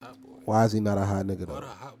Why is he not a hot nigga Why though? do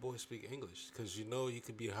hot boys speak English? Because you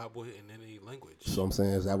can be a hot boy in any language. So I'm saying,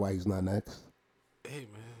 is that why he's not next? Hey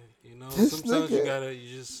man, This sometimes nigga.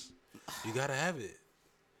 you gotta have it.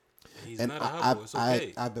 And he's And not a hot boy. It's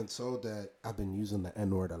okay. I've been told that I've been using the N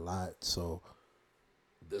word a lot. So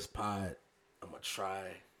this pod, I'm gonna try.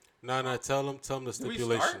 Nah. Tell him the we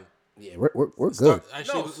stipulation. start? Yeah, we're good. Start.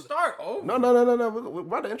 Actually, Start over. No. We're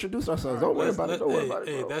about to introduce ourselves. Don't worry about it. Don't worry about it,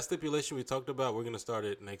 Hey, bro. that stipulation we talked about, we're gonna start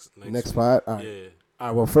it next Next week. pod. All right. Yeah. All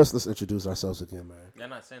right. Well, first let's introduce ourselves again, man. Y'all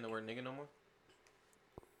not saying the word nigga no more?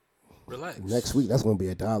 Relax. Next week, that's gonna be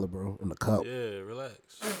 $1, bro, in the cup. Yeah, relax.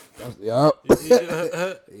 Yup.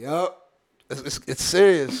 Yup. It's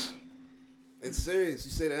serious. It's serious.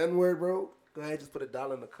 You say the N word, bro. Go ahead, just put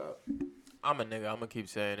 $1 in the cup. I'm a nigga. I'm gonna keep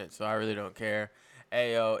saying it, so I really don't care.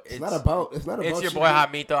 Hey yo, It's not about. It's your you boy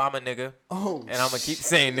Hamito. I'm a nigga. Oh, And I'm gonna keep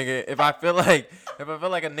saying nigga. If I feel like a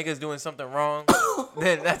nigga's doing something wrong,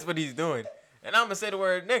 then that's what he's doing. And I'm gonna say the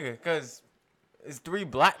word nigga because it's 3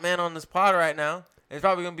 black men on this pod right now. There's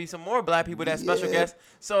probably gonna be some more black people that's special guests.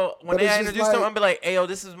 So when they introduce them, I'm gonna be like, "Hey yo,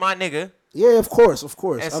 this is my nigga." Yeah, of course.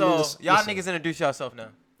 And I so mean, y'all listen, niggas introduce yourself now.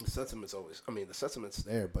 the sentiment's always. I mean, the sentiment's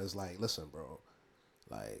there, but it's like, listen, bro.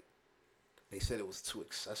 Like, they said it was too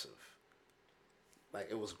excessive. Like,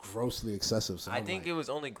 it was grossly excessive. So I think it was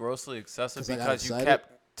only grossly excessive 'Cause I got because you excited?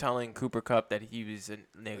 kept telling Cooper Kupp that he was a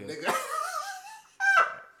nigga.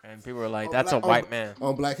 And people were like, "That's a white man."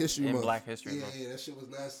 on Black History In Month. Black History Yeah, Month. yeah, that shit was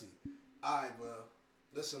nasty. All right, bro.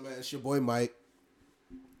 Listen, man, it's your boy Mike.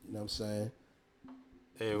 You know what I'm saying?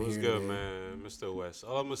 Hey, what's good, man? Mr. West.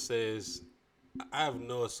 All I'm gonna say is I have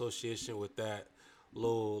no association with that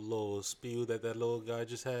little spiel that little guy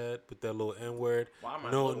just had with that little N word. Why am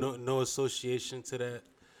I No association to that.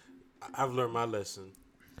 I've learned my lesson.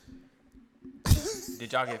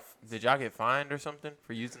 Did y'all get fined or something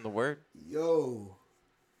for using the word? Yo.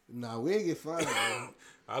 Nah, we ain't get fined, bro.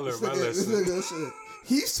 I learned my lesson. Listen,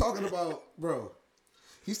 he's talking about, bro.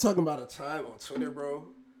 He's talking about a time on Twitter, bro,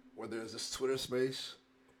 where there's this Twitter space.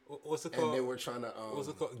 What's it called? And they were trying to What's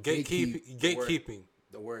it called? gatekeep Gatekeeping.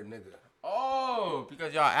 the word nigga. Oh,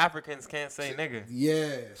 because y'all Africans can't say nigga.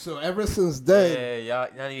 Yeah. So ever since then, Yeah,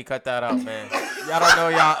 y'all need to cut that out, man. Y'all don't know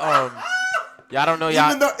y'all don't know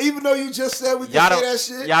y'all. even though you just said we Y'all can say don't, that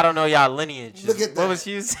shit. y'all don't know y'all lineage. Look at that. What was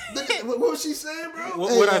she saying? What was she saying, bro?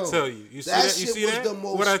 What I yo, tell you? You see that that? You shit see was that? the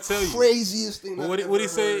most What I tell you? craziest thing. What he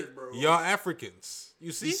say? Heard, bro. Y'all Africans.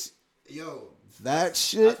 You see? Yo, that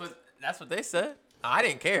shit. That's what they said. I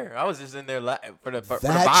didn't care. I was just in there for the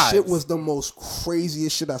That vibes. shit was the most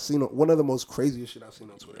craziest shit I've seen. One of the most craziest shit I've seen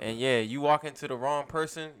on Twitter. And yeah, you walk into the wrong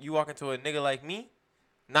person. You walk into a nigga like me,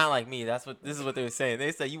 not like me. This is what they were saying.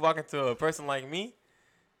 They said you walk into a person like me,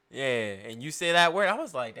 yeah, and you say that word. I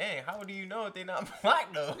was like, dang, how do you know if they not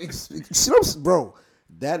black though? Bro,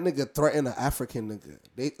 that nigga threatened an African nigga.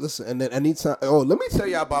 They listen, and then anytime. Oh, let me tell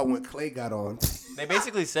y'all about when Clay got on. They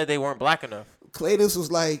basically said they weren't black enough. Clay, this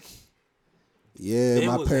was like, yeah, They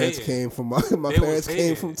my was parents hating. came from my They parents was came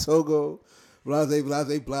hating. from Togo. Blase,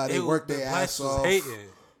 blase, blah. They worked The their blacks ass was off. hating.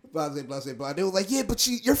 Blase, blase, blah. They were like, yeah, but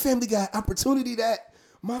your family got opportunity that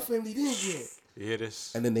my family didn't get. You hear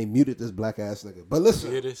this? And then they muted this black ass nigga. But You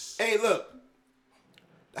listen, hear this? hey, look,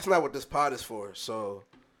 that's not what this pod is for. So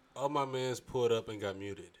All my mans pulled up and got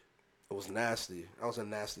muted. it was nasty. That was a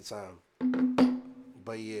nasty time.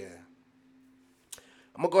 But yeah.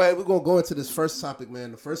 I'm gonna go ahead. We're gonna go into this first topic,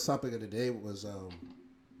 man. The first topic of the day was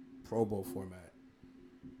Pro Bowl format.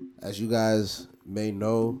 As you guys may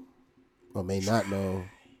know or may not know,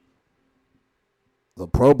 the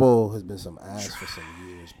Pro Bowl has been some ass for some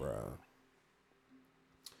years, bro.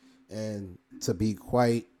 And to be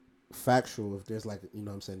quite factual, if there's like, you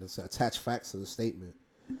know what I'm saying, there's attached facts to the statement,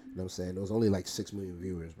 you know what I'm saying, there was only like 6 million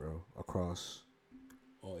viewers, bro, across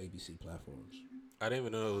all ABC platforms. I didn't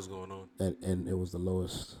even know what was going on. And it was the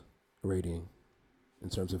lowest rating in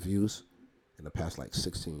terms of views in the past like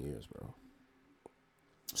 16 years, bro.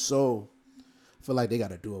 So I feel like they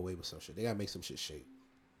got to do away with some shit. They got to make some shit shake.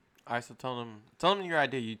 All right, so tell them your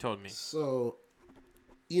idea. You told me. So,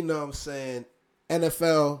 you know what I'm saying,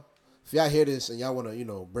 NFL, if y'all hear this and y'all want to, you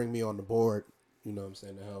know, bring me on the board, you know what I'm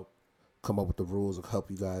saying, to help come up with the rules or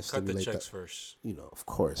help you guys Cut the stimulate checks that. first. You know, of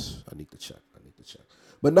course, I need to check.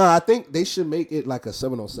 But no, I think they should make it like a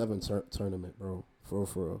 7-on-7 tournament, bro. For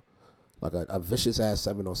real. Like a vicious ass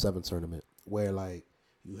 7-on-7 tournament where like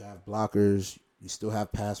you have blockers, you still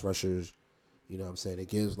have pass rushers. You know what I'm saying? It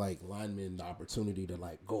gives like linemen the opportunity to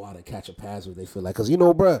like go out and catch a pass if they feel like, cause you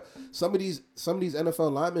know, bro, some of these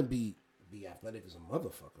NFL linemen be athletic as a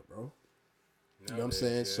motherfucker, bro. You know what I'm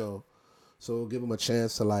saying? Yeah. So give them a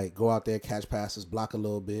chance to like go out there, catch passes, block a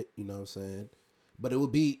little bit. You know what I'm saying? But it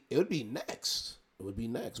would be next. It would be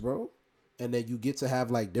next, bro. And then you get to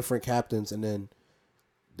have like different captains, and then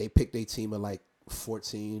they pick their team of like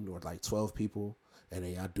 14 or like 12 people, and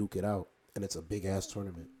then y'all duke it out, and it's a big ass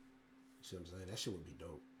tournament. You see what I'm saying? That shit would be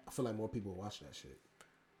dope. I feel like more people would watch that shit.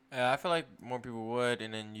 Yeah, I feel like more people would,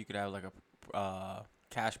 and then you could have like a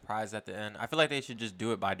cash prize at the end. I feel like they should just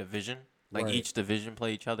do it by division, like Right. each division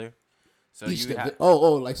play each other. So Each you have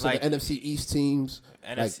like so like- the NFC East teams.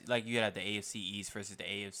 NFC, like you had the AFC East versus the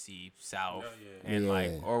AFC South, and Yeah.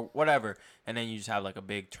 like or whatever, and then you just have like a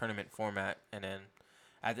big tournament format, and then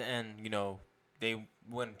at the end, they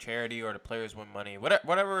win charity or the players win money,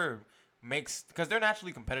 whatever makes, because they're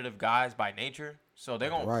naturally competitive guys by nature, so they're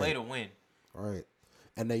gonna play to win. Right.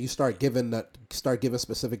 And then you start giving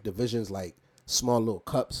specific divisions like small little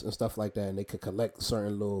cups and stuff like that, and they could collect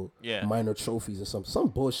certain little minor trophies or some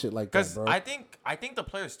bullshit like that, Because bro. I think the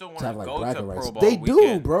players still want to like go to bragging Pro rights. Bowl They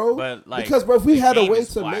weekend, do, bro. But like, because bro, if we the had a game way is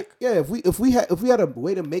to whack. make if we had a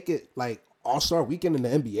way to make it like All-Star weekend in the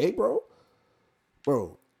NBA, bro,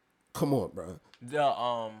 come on, bro.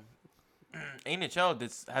 The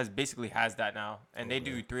NHL has that now, and they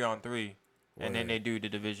do 3-on-3, and then they do the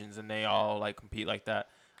divisions, and they all like compete like that.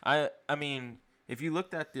 I mean, if you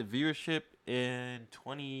looked at the viewership in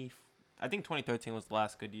 2013 was the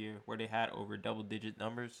last good year where they had over double-digit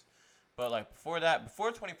numbers. But like before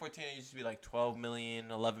 2014, it used to be like 12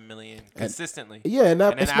 million, 11 million consistently. And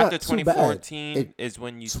then after not too bad. 2014 is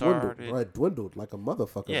when you started. It dwindled like a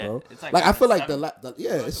motherfucker, bro. It's like I feel like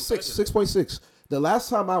it's it's 6.6. The last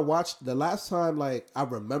time like I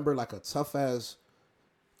remember like a tough ass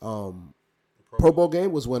Pro Bowl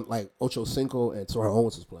game was when like Ocho Cinco and Terrell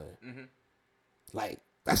Owens was playing. Mm-hmm. Like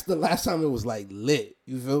that's the last time it was like lit.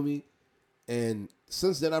 You feel me? And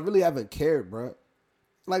since then I really haven't cared, bro.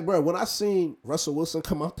 Like, bro, when I seen Russell Wilson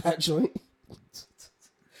come out that joint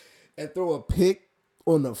and throw a pick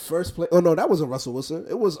on the first play. Oh no, that wasn't Russell Wilson.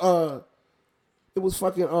 It was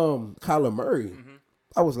fucking Kyler Murray. Mm-hmm.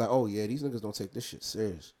 I was like, oh yeah, these niggas don't take this shit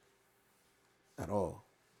serious at all.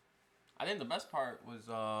 I think the best part was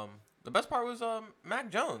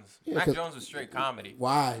Mac Jones. Yeah, Mac Jones was straight comedy.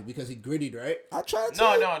 Why? Because he grittied, right? I tried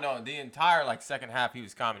to. No. The entire like second half he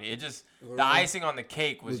was comedy. It just the icing on the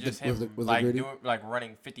cake was just him like doing like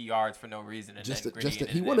running 50 yards for no reason and then gritty.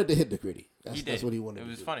 He wanted to hit the gritty. He did. That's what he wanted. It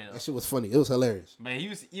was to do. funny though. That shit was funny. It was hilarious. But he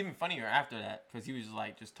was even funnier after that because he was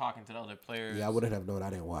like just talking to the other players. Yeah, I wouldn't have known.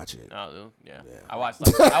 I didn't watch it. No, yeah. I watched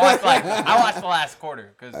the last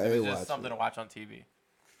quarter because it was just something to watch on TV.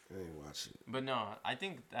 I ain't watch it. But no, I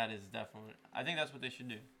think that is definitely. I think that's what they should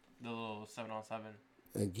do. The little 7-on-7.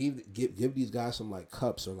 And give these guys some like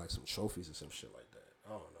cups or like some trophies or some shit like that.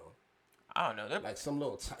 I don't know. They're Like some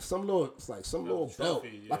little belt,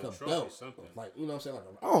 trophy, like a belt, something. like you know what I'm saying. Like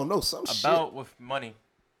I don't know, some a shit. belt with money,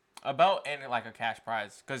 a belt and like a cash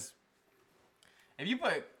prize. Because if you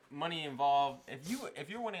put money involved, if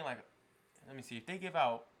you're winning like, let me see, if they give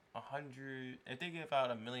out 100, if they give out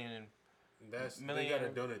 $1 million. They gotta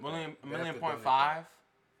donate. $1.5 million. Why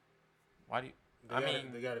do you?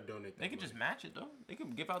 They gotta donate. They could just match it though. They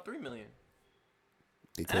could give out $3 million.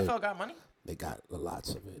 They could. NFL got money. They got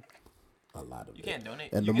lots of it. A lot of it. You can't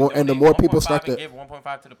donate. And you the more people start to give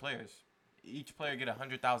 1.5 to the players. Each player get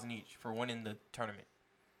 100,000 each for winning the tournament.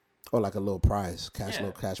 or like a little prize, little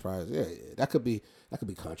Yeah. cash prize. Yeah, that could be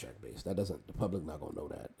contract based. That doesn't the public not gonna know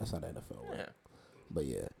that. That's how the NFL works. Yeah. But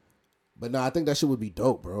yeah, but no, I think that shit would be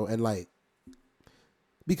dope, bro. And like,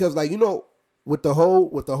 because like with the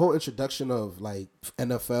whole introduction of like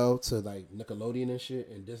NFL to like Nickelodeon and shit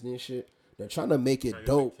and Disney and shit, they're trying to make it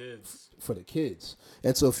dope for the kids.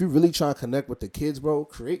 And so if you really try to connect with the kids, bro,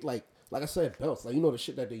 create like I said, belts. Like the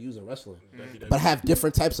shit that they use in wrestling, but have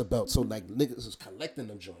different types of belts. So like niggas is collecting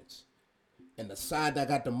them joints, and the side that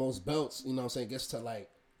got the most belts, you know what I'm saying, gets to like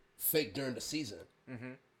fake during the season.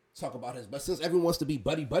 Mm-hmm. Talk about his, but since everyone wants to be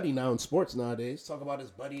buddy now in sports nowadays, talk about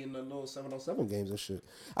his buddy in the little 7-on-7 games and shit.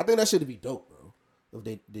 I think that should be dope, bro. If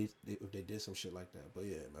they did some shit like that. But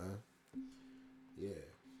yeah, man. Yeah.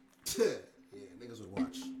 Yeah, niggas would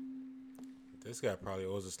watch. This guy probably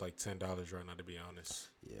owes us like $10 right now, to be honest.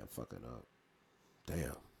 Yeah, I'm fucking up.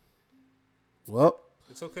 Damn. Well,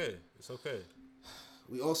 it's okay.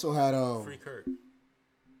 we also had Free Kurt.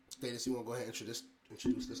 Status, you want to go ahead and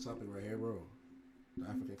introduce this topic right here, bro? The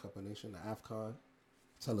African Cup of Nations, the AFCON.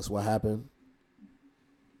 Tell us what happened.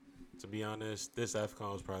 To be honest, this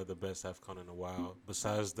AFCON was probably the best AFCON in a while.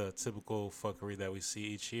 Besides the typical fuckery that we see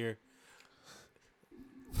each year,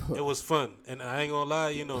 it was fun. And I ain't gonna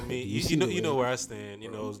lie, you know me, you know where I stand. You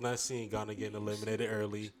know, it's not seeing Ghana getting eliminated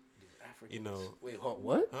early. Wait,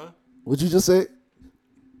 what? Huh? What'd you just say?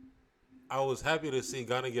 I was happy to see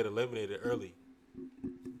Ghana get eliminated early.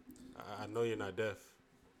 know you're not deaf.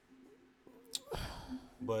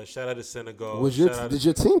 But shout out to Senegal. Did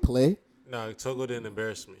your team play? No, Togo didn't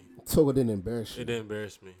embarrass me. Togo didn't embarrass you. It didn't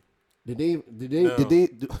embarrass me. Did they?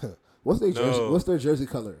 What's their jersey? What's their jersey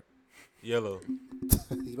color? Yellow.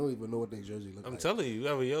 You don't even know what their jersey looks like. I'm telling you, you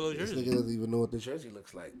have a yellow jersey. This nigga doesn't even know what the jersey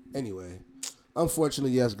looks like. Anyway,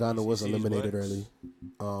 unfortunately, yes, Ghana was eliminated early.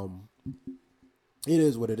 It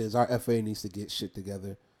is what it is. Our FA needs to get shit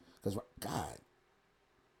together. Because, God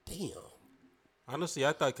damn. Honestly,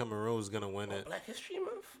 I thought Cameroon was going to win it. Black History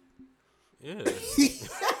Month? Yeah.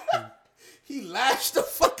 He lashed the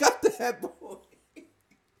fuck out to that boy.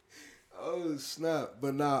 Oh, snap.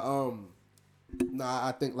 But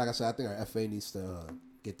I think, like I said, I think our FA needs to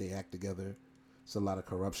get their act together. There's a lot of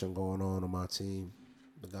corruption going on my team,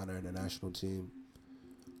 the Ghana international team.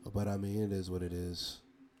 But, I mean, it is what it is.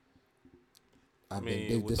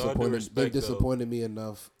 They've disappointed me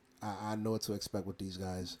enough. I know what to expect with these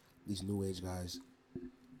guys, these new age guys.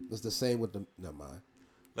 It's the same with the. Never mind.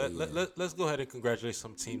 Let's go ahead and congratulate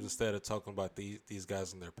some teams instead of talking about these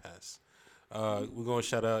guys in their past. We're gonna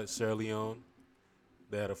shout out Sierra Leone.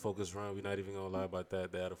 They had a focus run. We're not even gonna lie about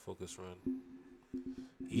that. They had a focus run.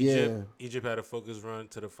 Egypt had a focus run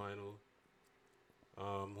to the final.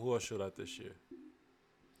 Who else showed out this year?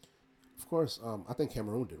 Of course, I think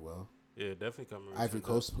Cameroon did well. Yeah, definitely Cameroon. Ivory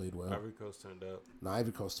Coast played well. Ivory Coast turned up. No,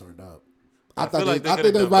 Ivory Coast turned up. I thought they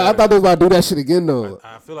was about to do that shit again though.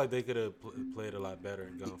 I feel like they could have played a lot better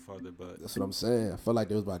and gone farther, but that's what I'm saying. I feel like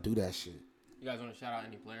they was about to do that shit. You guys want to shout out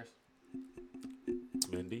any players?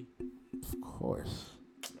 Mendy. Of course.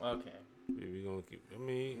 Okay. We gonna keep. I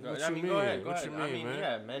mean, Go What ahead. you mean, man?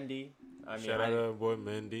 Yeah, Mendy. Shout out to our boy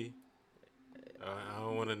Mendy. I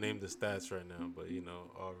don't want to name the stats right now, but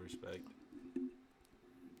all respect.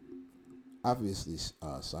 Obviously,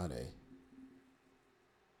 Sane.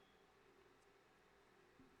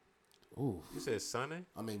 Ooh. You said Sane?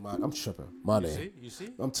 I mean, I'm tripping. Mane. You see?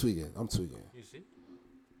 I'm tweaking. You see?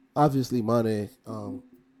 Obviously, Mane,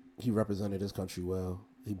 he represented his country well.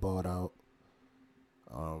 He balled out.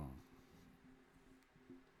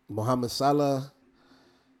 Mohamed Salah.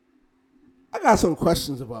 I got some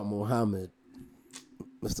questions about Mohamed,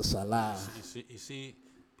 Mr. Salah. You see,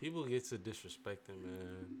 people get to disrespecting,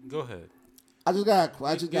 man. Go ahead.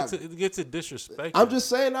 Get to disrespect. I'm just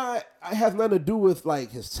saying I have nothing to do with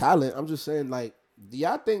like his talent. I'm just saying like, do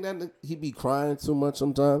y'all think that he be crying too much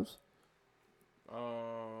sometimes?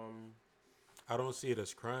 I don't see it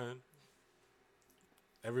as crying.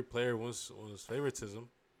 Every player wants favoritism.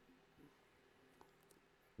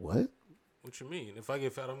 What? What you mean? If I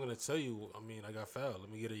get fouled, I'm gonna tell you. I mean, I got fouled.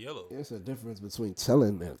 Let me get a yellow. There's a difference between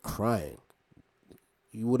telling and crying.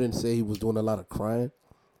 You wouldn't say he was doing a lot of crying.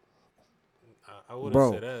 I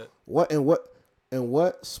wouldn't say that.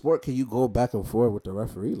 What sport can you go back and forth with the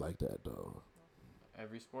referee like that though?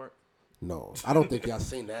 Every sport. No, I don't think y'all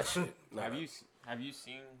seen that shit. Nah. Have you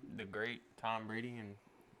seen the great Tom Brady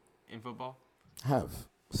in football?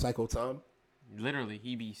 Psycho Tom. Literally,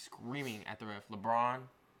 he be screaming at the ref. LeBron.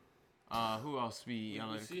 Who else be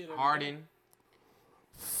yelling? Harden.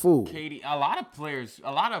 Fool. KD. A lot of players.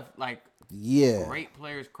 A lot of great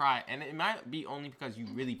players cry, and it might be only because you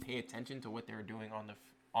really pay attention to what they're doing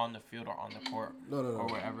on the field or on the court or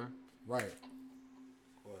whatever. Right.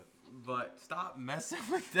 What? But stop messing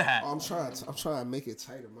with that. I'm trying to make it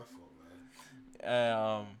tighter. My fault,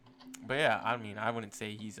 man. But yeah, I mean, I wouldn't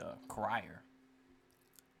say he's a crier.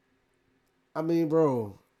 I mean,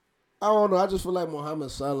 bro, I don't know. I just feel like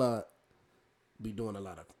Mohamed Salah been doing a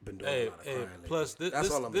lot of crying. Plus,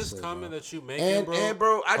 this comment that you making, and, bro. And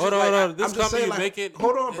bro, I just hold on. This comment you making.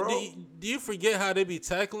 Hold on, bro. Do you forget how they be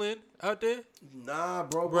tackling out there? Nah,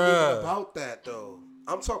 bro. But it ain't about that though.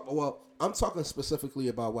 I'm talking specifically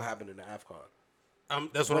about what happened in the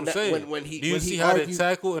AFCON. That's what I'm saying. Do you see how they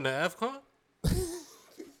tackle in the AFCON?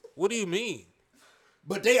 What do you mean?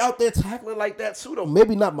 But they out there tackling like that too, though.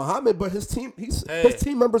 Maybe not Muhammad, but his team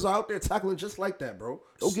members are out there tackling just like that, bro.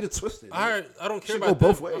 Don't get it twisted. I don't care Should about go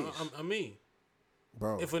both that. ways. I mean,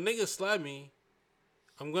 bro, if a nigga slap me,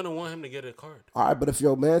 I'm gonna want him to get a card. All right, but if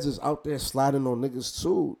your man's is out there sliding on niggas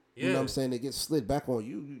too, you know what I'm saying? They get slid back on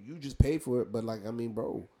you. You just paid for it, but like, I mean,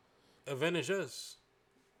 bro, advantage us.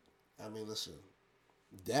 I mean, listen,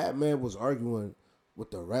 that man was arguing with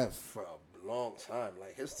the ref for a long time.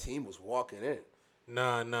 Like his team was walking in.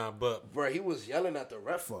 Nah, but bro, he was yelling at the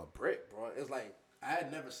ref for a brick, bro. It's like I had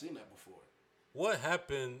never seen that before. What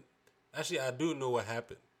happened? Actually, I do know what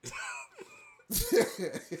happened.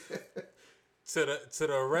 to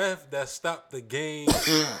the ref that stopped the game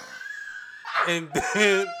and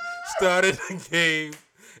then started the game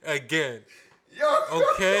again. Yo.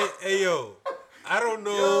 Okay, hey yo, I don't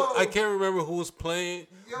know. I can't remember who was playing,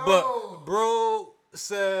 but bro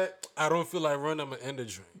said, "I don't feel like running. I'm gonna end the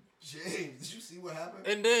drink." James, did you see what happened?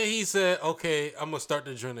 And then he said, "Okay, I'm gonna start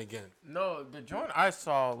the drink again." No, the joint I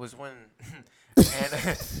saw was when,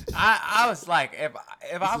 and I was like, if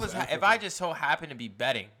I just so happened to be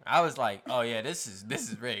betting, I was like, oh yeah, this is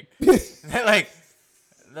rigged. Like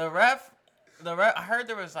the ref. I heard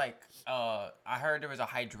there was a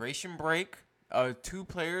hydration break. 2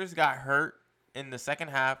 players got hurt in the second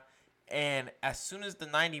half. And as soon as the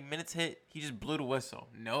 90 minutes hit, he just blew the whistle.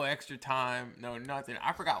 No extra time, no nothing.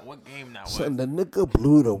 I forgot what game that was. Son, the nigga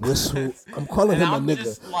blew the whistle. I'm calling him a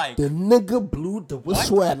nigga. The nigga blew the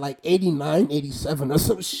whistle at like 89, 87 or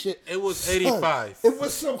some shit. It was 85. It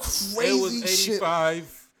was some crazy It was 85. Shit.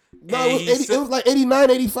 No, it was like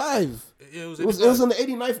 89, 85. It was in the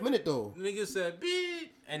 89th minute though. Nigga said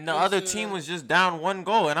beep. And the other team was just down 1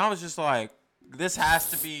 goal, and I was just like, this has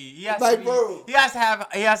to be. He has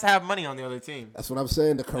to have money on the other team. That's what I'm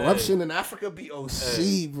saying. The corruption in Africa be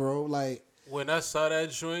OC, bro. Like when I saw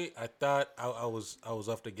that joint, I thought I was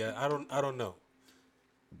off the gas. I don't know.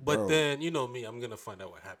 But bro, then you know me, I'm gonna find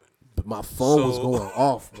out what happened. But my phone was going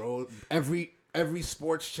off, bro. Every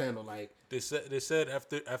sports channel, like they said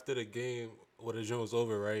after the game, when the joint was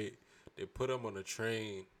over, right? They put him on a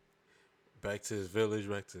train back to his village,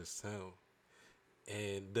 back to his town.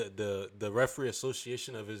 And the referee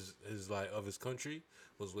association of his country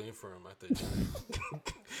was waiting for him at the train.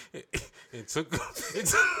 It took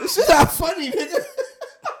this is not funny, nigga.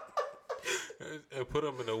 And put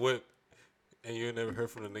him in a whip, and you never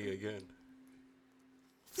heard from the nigga again.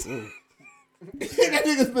 That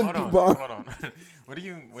nigga's been hold on. What do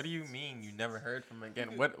you mean you never heard from him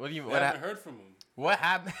again? What haven't heard from him? What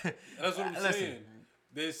happened? That's what I'm saying.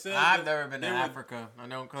 They said I've never been to Africa. I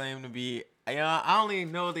don't claim to be. I only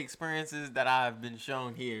know the experiences that I've been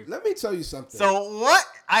shown here. Let me tell you something. So what?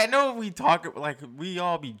 I know we talk like we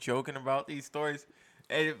all be joking about these stories,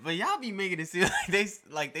 but y'all be making it seem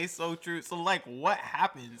like they so true. So like, what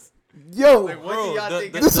happens? Yo, like, what do y'all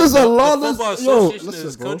think? This is a lawless. The football association in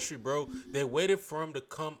this country, bro. They waited for him to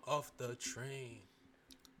come off the train.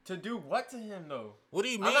 To do what to him though? What do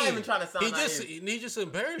you mean? I'm not even trying to sound he just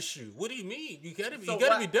embarrassed you. What do you mean? You gotta be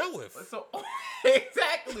dealt with. So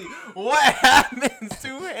exactly, what happens to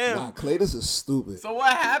him? Nah, Claytus is stupid. So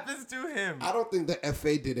what happens to him? I don't think the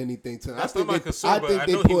FA did anything to him. That's not my concern. I think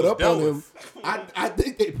they put up on him. I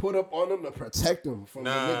think they put up on him to protect him from the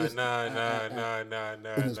niggas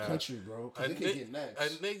in his country, bro. Because they can get next. A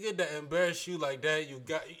nigga that embarrass you like that, you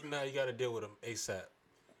got to deal with him ASAP.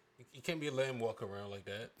 You can't be letting him walk around like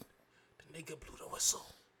that. The nigga blew the whistle.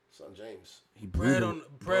 Son, James. He bread on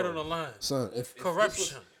the line. Son,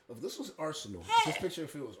 corruption. If this was Arsenal, just picture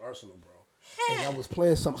if it was Arsenal, bro. And I was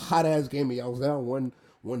playing some hot ass game and I was down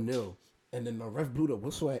 1-0. And then the ref blew the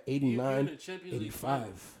whistle at 89,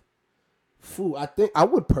 85. Fool, I think I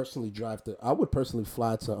would personally fly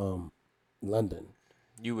to London.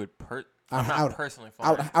 You would I would personally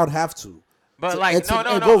fly. I would have to. But like no.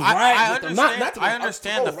 I understand. I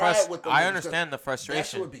understand the frustration. I understand the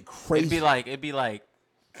frustration. That would be crazy. It'd be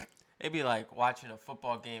like watching a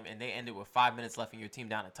football game and they ended with 5 minutes left and your team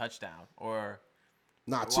down a touchdown or.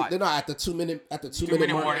 They're not at the 2 minute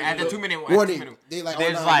warning. At the 2 minute warning. They like,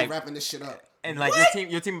 wrapping this shit up. And like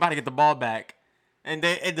your team about to get the ball back, and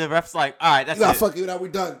the ref's like, all right, that's it. Fuck you, now we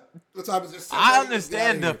done. What time is this? I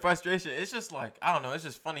understand the frustration. It's just like I don't know. It's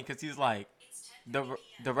just funny because he's like.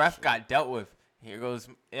 The ref got dealt with. Here goes,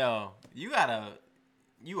 yo, you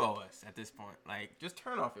owe us at this point. Like, just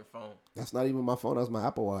turn off your phone. That's not even my phone. That's my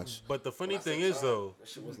Apple Watch. But the funny thing is, though, that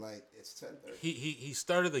shit was like, it's 10:30. He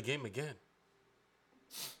started the game again.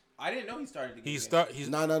 I didn't know he started the game.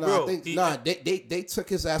 No. Bro, I think they took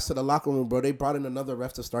his ass to the locker room, bro. They brought in another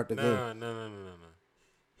ref to start the game. No.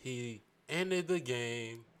 He ended the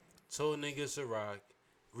game, told niggas to rock,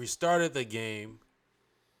 restarted the game.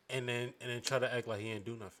 And then try to act like he ain't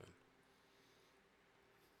do nothing.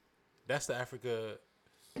 That's the Africa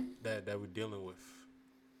that we're dealing with.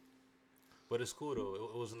 But it's cool though.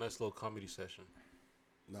 It was a nice little comedy session.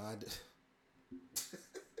 Nah, I did.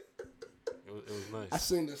 It was nice. I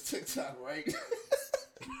seen this TikTok, right?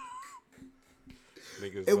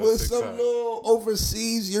 Niggas it was TikTok. some little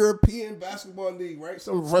overseas European basketball league, right?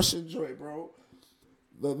 Some Russian joint, bro.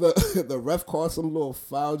 The ref called some little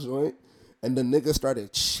foul joint. And the nigga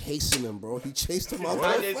started chasing him, bro. He chased him out.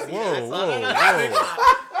 Whoa.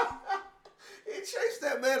 He chased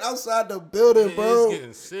that man outside the building, bro.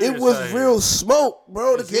 It was real smoke,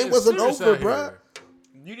 bro. The game wasn't over, bro.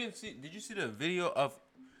 Did you see the video of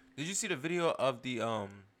the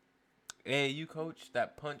AAU coach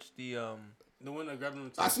that punched the The one that grabbed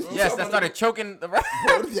him. I see- Yes, that started choking the ref.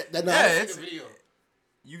 Bro, it's- video.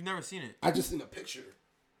 You've never seen it. I just seen a picture.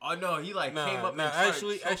 Oh no, he like came up. Nah, and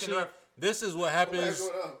actually, started choking the ref. this is what happens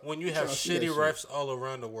going on? when you I'm have trying to see shitty that refs all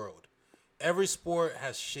around the world. Every sport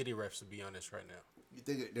has shitty refs, to be honest, right now. You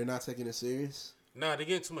think they're not taking it serious? Nah, they're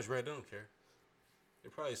getting too much red. They don't care.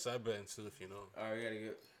 They're probably side betting too, if you know. All right, we gotta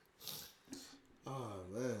get. Oh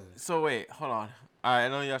man. So wait, hold on. All right, I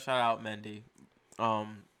know y'all shout out Mendy.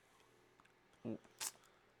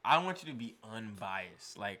 I want you to be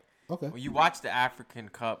unbiased. Like, Okay. when you watch the African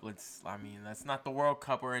Cup, that's not the World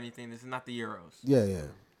Cup or anything. This is not the Euros. Yeah, yeah.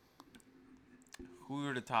 Who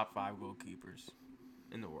are the top 5 goalkeepers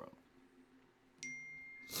in the world?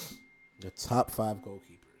 The top 5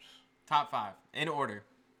 goalkeepers. Top 5 in order,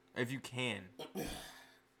 if you can.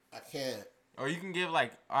 I can't. Or you can give all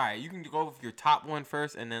right, you can go with your top one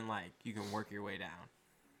first, and then you can work your way down.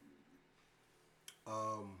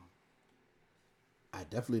 I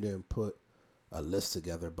definitely didn't put a list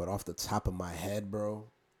together, but off the top of my head, bro,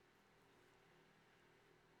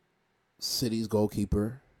 City's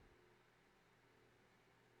goalkeeper.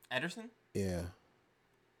 Ederson? Yeah.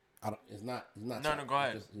 It's not. No, go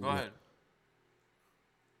ahead. Go ahead.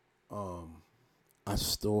 I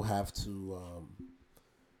still have to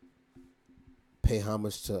pay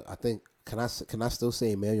homage to. I think. Can I still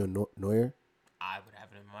say Emmanuel Neuer? I would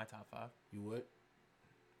have him in my top 5. You would.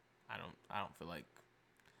 I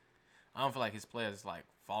don't feel like his play has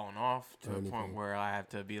fallen off to a point where I have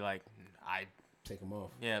to be I Take him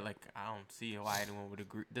off. yeah I don't see why anyone would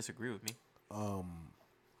disagree with me.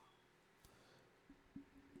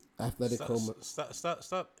 Atletico.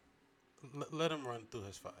 Stop. Let him run through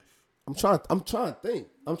his 5. I'm trying to think.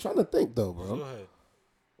 I'm trying to think though, Go bro. ahead.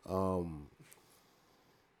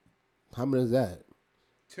 How many is that?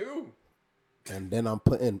 2. And then I'm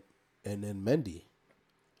putting, and then Mendy.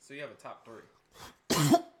 So you have a top 3.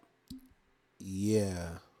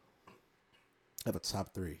 Yeah. I have a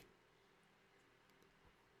top 3.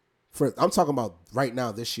 I'm talking about right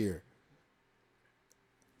now this year.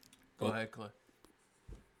 Go ahead, Clay.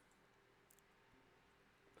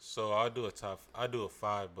 So I'll do a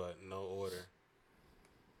 5, but no order.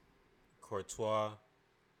 Courtois,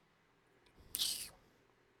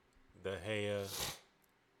 De Gea,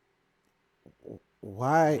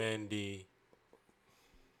 Why? Mendy,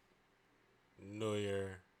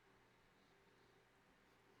 Neuer.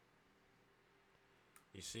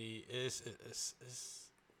 You see, it's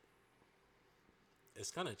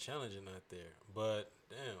kind of challenging out there, but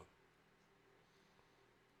damn,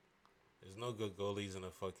 there's no good goalies in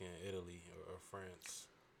fucking Italy or France.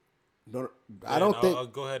 I don't think I'll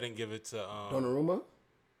go ahead and give it to Donnarumma.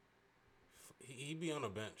 He be on the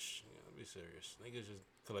bench. Be serious. Niggas just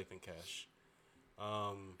collecting cash.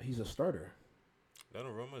 He's a starter.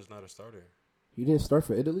 Donnarumma is not a starter. He didn't start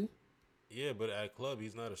for Italy. Yeah, but at club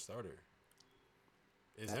he's not a starter.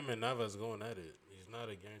 It's him and Navas going at it. He's not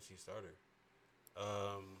a guaranteed starter.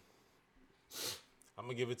 I'm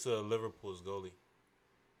gonna give it to Liverpool's goalie.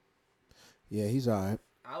 Yeah, he's all right.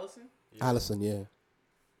 Allison? Yeah. Allison, yeah.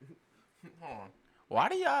 Hold on. Why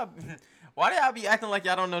do y'all be acting like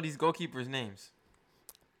y'all don't know these goalkeepers' names?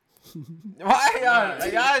 Why y'all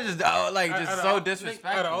just so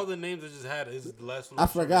disrespectful? Out of all the names I just had, is the last one. I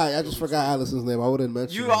forgot. I just forgot Allison's name. I wouldn't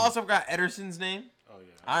mention. You him. also forgot Ederson's name? Oh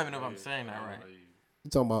yeah. I don't even know if I'm saying that right. You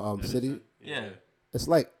talking about City? Yeah. It's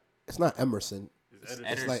not Emerson.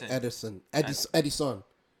 It's like Edison. Edison.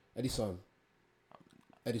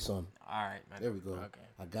 All right, man. There we go. Okay.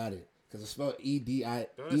 I got it. Because it's spelled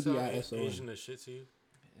EDISON. Asian as shit to you?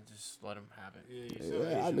 Just let him have it.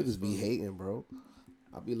 Yeah, I niggas be hating, bro.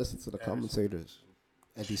 I be listening to the commentators.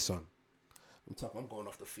 Edison. I'm going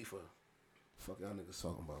off the FIFA. Fuck y'all niggas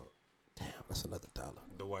talking about. Damn, that's another $1.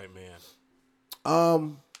 The white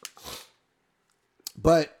man.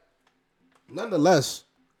 But nonetheless,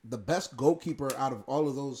 the best goalkeeper out of all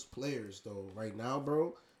of those players, though, right now,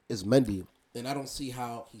 bro, is Mendy. And I don't see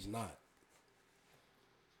how he's not.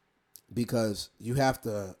 Because you have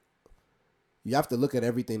to look at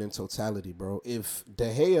everything in totality, bro. If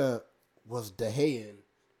De Gea was De Geaing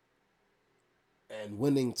and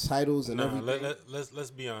winning titles and everything.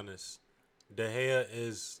 Let's be honest. De Gea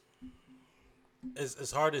is.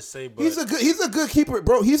 It's hard to say, but he's a good keeper,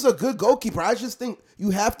 bro. He's a good goalkeeper. I just think you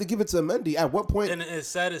have to give it to Mendy. At what point? And it's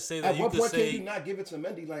sad to say that at you what could point say can you not give it to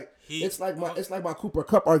Mendy? It's like my Oh. Cooper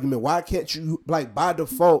Cup argument. Why can't you by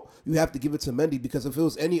default you have to give it to Mendy? Because if it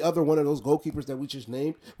was any other one of those goalkeepers that we just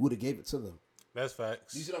named, we would have gave it to them. that's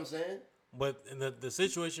facts. You see what I'm saying? But in the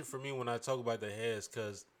situation for me when I talk about De Gea is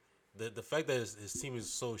because the fact that his team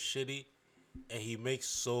is so shitty and he makes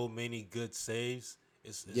so many good saves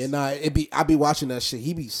Yeah, nah, I be watching that shit.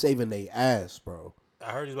 He be saving they ass, bro.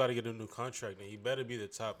 I heard he's about to get a new contract, and he better be the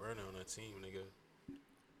top earner on that team, nigga.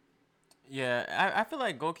 Yeah, I feel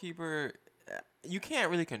like goalkeeper, you can't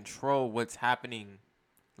really control what's happening.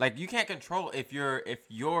 Like you can't control if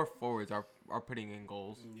your forwards are putting in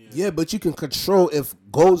goals. Yeah, but you can control if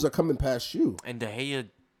goals are coming past you. And De Gea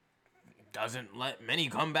doesn't let many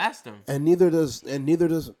come past him. And neither does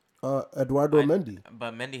Eduardo Mendy.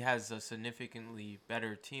 But Mendy has a significantly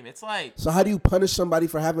better team. It's like, So how do you punish somebody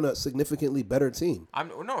for having a significantly better team?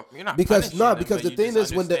 no, you're not Because punishing them, because but the you thing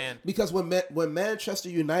just is understand. when Manchester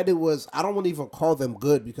United was, I don't want to even call them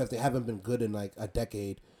good because they haven't been good in like a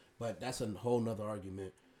decade, but that's a whole nother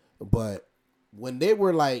argument. But when they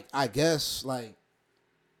were like, I guess like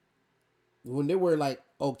when they were like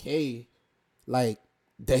okay, like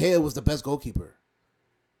De Gea was the best goalkeeper.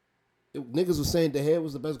 Niggas was saying De Gea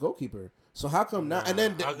was the best goalkeeper. So how come now? And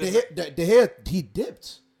then De Gea he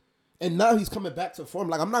dipped, and now he's coming back to form.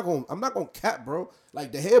 Like I'm not gonna cap, bro.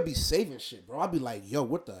 Like De Gea be saving shit, bro. I'll be like, yo,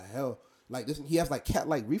 what the hell? Like this, he has like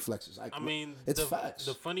cat-like reflexes. Like, I mean, it's facts.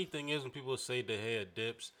 The funny thing is when people say De Gea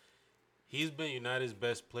dips, he's been United's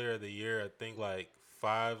best player of the year. I think like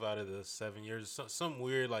 5 out of the 7 years. Some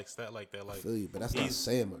weird like stat like that. Like, I feel you, but that's not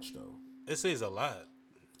saying much though. It says a lot.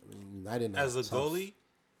 I mean, United as a goalie,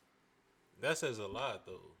 that says a lot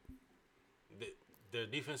though. Their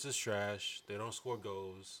defense is trash. They don't score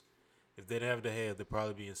goals. If they didn't have De Gea, they'd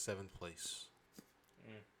probably be in 7th place.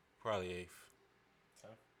 Probably 8th.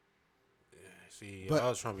 Yeah, see, I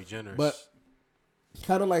was trying to be generous. But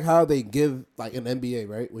kind of like how they give, like in NBA,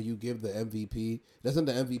 right? When you give the MVP, doesn't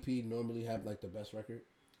the MVP normally have like the best record?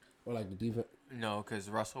 Or like the defense? No, because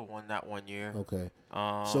Russell won that 1 year. Okay.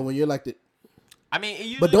 So when you're like the... I mean, it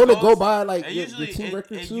usually but don't it go by like your team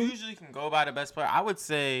record it too? It usually can go by the best player. I would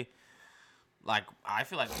say, like, I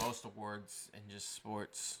feel like most awards in just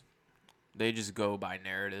sports, they just go by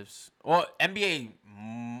narratives. Well, NBA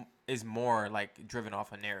is more like driven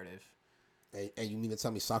off a narrative. And you mean to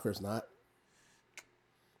tell me soccer is not?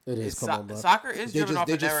 It is. Come on, bro. Soccer is driven off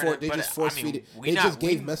a narrative. They just force-feed it. They just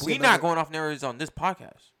gave Messi. We're not going off narratives on this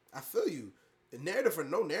podcast. I feel you. Narrative or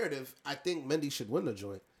no narrative, I think Mendy should win the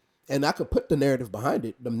joint. And I could put the narrative behind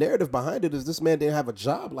it. The narrative behind it is this man didn't have a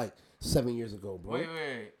job like 7 years ago, bro.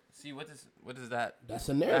 Wait. See, what is that? That's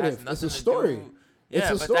a narrative. It's a story.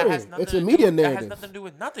 Yeah, it's a story. It's a media narrative. That has nothing to do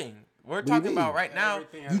with nothing. We're talking about right now.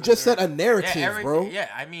 You just said a narrative, bro. Yeah,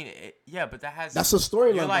 I mean, but that has. That's a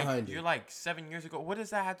storyline behind it. You're like 7 years ago. What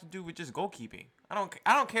does that have to do with just goalkeeping? I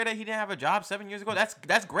don't care that he didn't have a job 7 years ago.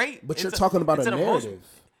 That's great. But you're talking about a narrative.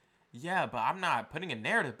 Yeah, but I'm not putting a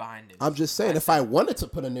narrative behind it. I'm just saying, if I wanted to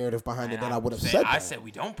put a narrative behind it, then I would have said that. I said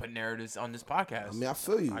we don't put narratives on this podcast. I mean, I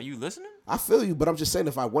feel you. Are you listening? I feel you, but I'm just saying,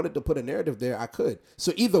 if I wanted to put a narrative there, I could.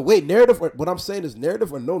 So either way, narrative. Or, what I'm saying is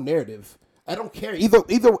narrative or no narrative. I don't care.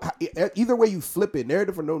 Either way you flip it,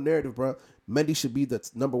 narrative or no narrative, bro. Mendy should be the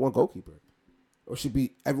number one goalkeeper, or should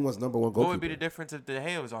be everyone's number one goalkeeper. What would be the difference if De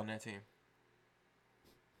Gea was on that team?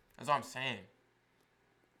 That's what I'm saying.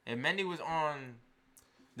 If Mendy was on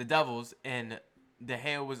the Devils and De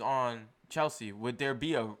Gea was on Chelsea, would there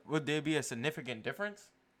be a significant difference?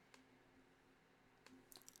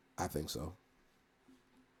 I think so.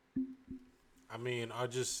 I mean, I'll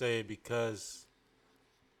just say because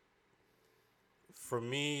for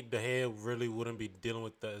me, De Gea really wouldn't be dealing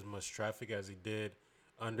with as much traffic as he did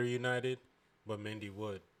under United, but Mendy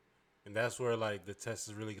would. And that's where, like, the test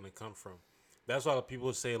is really going to come from. That's why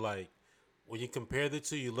people say, like, when you compare the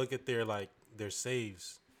two, you look at their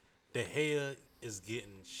saves. De Gea is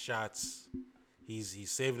getting shots. He's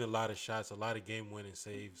saving a lot of shots, a lot of game-winning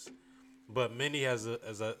saves. But Mendy has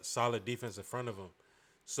a solid defense in front of him.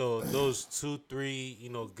 So those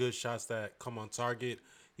 2-3, good shots that come on target,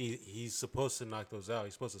 he's supposed to knock those out.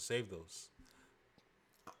 He's supposed to save those.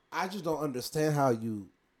 I just don't understand how you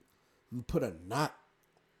put a knock.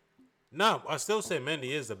 No, I still say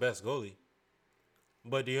Mendy is the best goalie.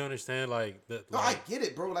 But do you understand, like... No, I get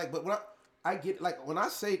it, bro. Like, but when I get it, like, when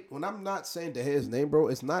I'm not saying De Gea's name, bro,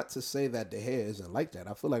 it's not to say that De Gea isn't like that.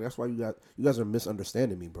 I feel like that's why you guys are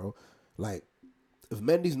misunderstanding me, bro. Like, if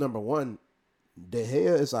Mendy's number one, De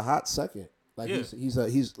Gea is a hot second. Like, yeah.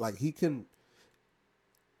 he's like, he can...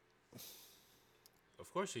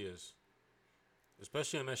 Of course he is.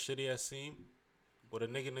 Especially on that shitty-ass team with a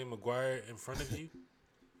nigga named Maguire in front of you.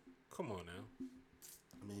 Come on now.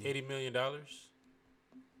 I mean, $80 million?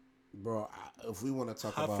 Bro, if we want to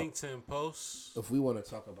talk Huffington Post. If we want to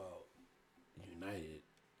talk about United,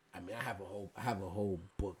 I mean, I have a whole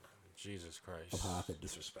book. Jesus Christ. Of how I could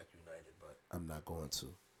disrespect United, but I'm not going to.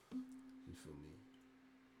 You feel me?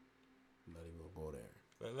 I'm not even going to go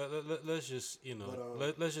there. Let's just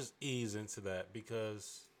let's just ease into that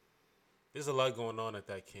because there's a lot going on at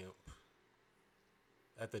that camp,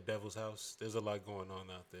 at the Devil's House. There's a lot going on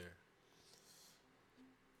out there.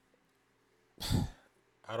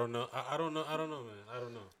 I don't know. I don't know. I don't know, man. I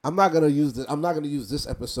don't know. I'm not gonna use this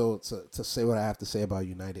episode to say what I have to say about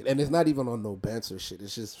United, and it's not even on no banter shit.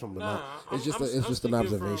 It's just from the it's just an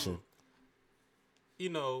observation.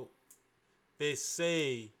 From, they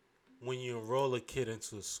say when you enroll a kid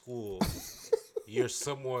into a school, you're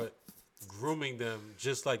somewhat grooming them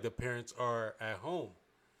just like the parents are at home.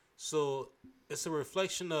 So it's a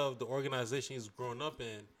reflection of the organization he's grown up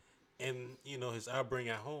in, and his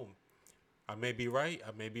upbringing at home. I may be right,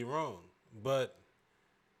 I may be wrong, but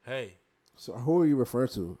hey. So who are you referring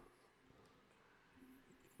to?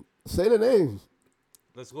 Say the name.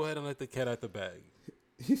 Let's go ahead and let the cat out the bag.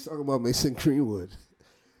 He's talking about Mason Greenwood.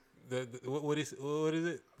 What is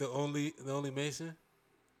it? The only Mason?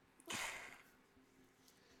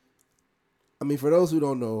 I mean, for those who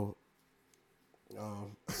don't know,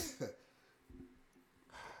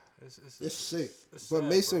 it's sick. It's but sad,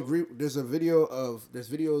 Mason Greenwood, there's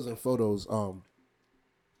videos and photos of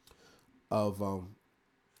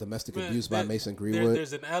domestic abuse by Mason Greenwood.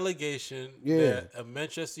 There's an allegation that a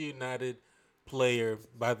Manchester United player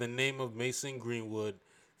by the name of Mason Greenwood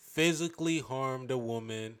physically harmed a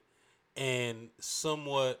woman and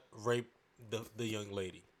somewhat raped the young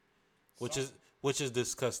lady, which is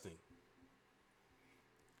disgusting.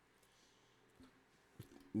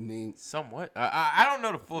 Somewhat. I don't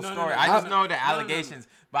know the full story. I just know the allegations.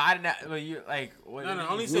 But I didn't. But you like. What I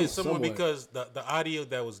only say somewhat because the audio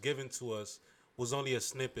that was given to us was only a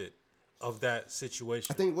snippet of that situation.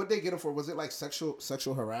 I think what they get him for was it like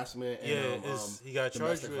sexual harassment? And, he got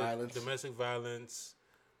charged with domestic violence,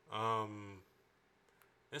 and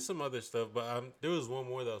some other stuff. But there was one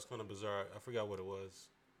more that was kind of bizarre. I forgot what it was.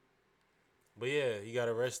 But yeah, he got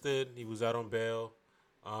arrested. He was out on bail.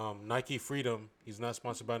 Nike Freedom. He's not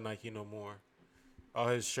sponsored by Nike no more. All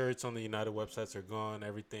his shirts on the United websites are gone.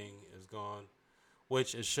 Everything is gone,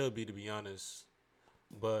 which it should be, to be honest.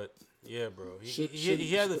 But yeah, bro,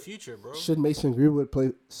 he had the future, bro. Should Mason Greenwood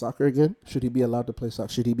play soccer again? Should he be allowed to play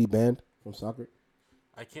soccer? Should he be banned from soccer?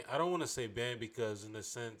 I don't want to say banned because, in a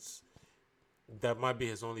sense, that might be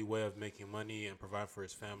his only way of making money and provide for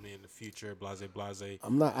his family in the future. Blase, blase.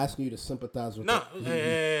 I'm not asking you to sympathize with. No,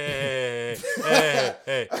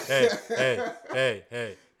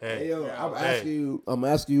 hey, yo, I'm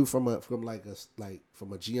asking you from a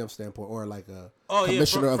GM standpoint or like a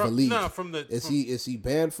commissioner of a league. No, is he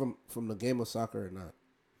banned from the game of soccer or not?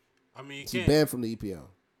 I mean, is he banned from the EPL?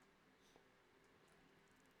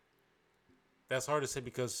 That's hard to say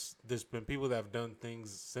because there's been people that have done things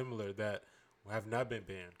similar that have not been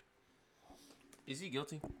banned. Is he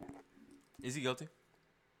guilty? We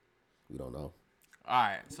don't know. All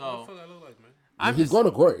right, so what the fuck I look like, man? He's going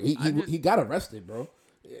to court. He got arrested, bro.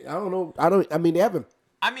 I don't know. I mean, they haven't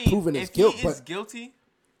proven his guilt. If he is guilty,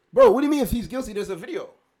 bro, what do you mean if he's guilty? There's a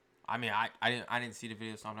video. I mean, I didn't see the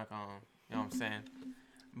video, so I'm not gonna. You know what I'm saying?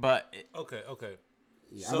 But okay.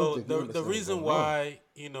 Yeah, so the reason why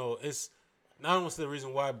it's not almost the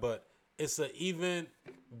reason why, but it's an even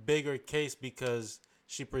bigger case because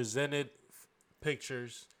she presented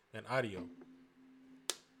pictures and audio,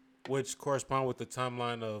 which correspond with the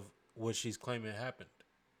timeline of what she's claiming happened.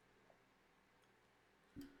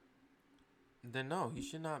 Then no, he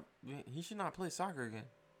should not. He should not play soccer again.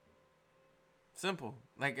 Simple.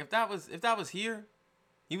 Like if that was here,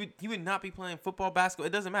 he would not be playing football, basketball.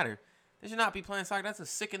 It doesn't matter. They should not be playing soccer. That's a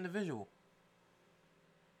sick individual.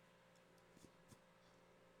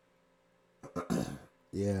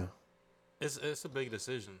 Yeah. It's a big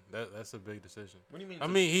decision. That's a big decision. What do you mean? I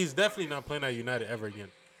mean, he's definitely not playing at United ever again.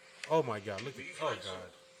 Oh my God! Look at. Oh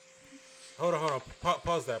God! Hold on.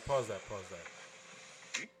 Pause that.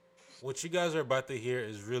 What you guys are about to hear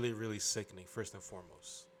is really, really sickening. First and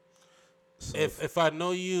foremost, so if I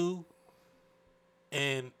know you,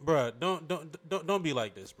 and bruh, don't be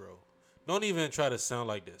like this, bro. Don't even try to sound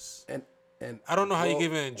like this. And I don't know how you can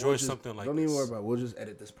even enjoy something like this. Don't even worry about it. We'll just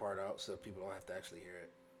edit this part out so people don't have to actually hear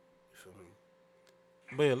it. You feel me?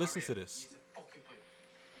 But yeah, listen to this.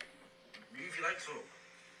 Move your legs up.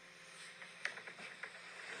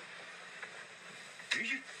 Move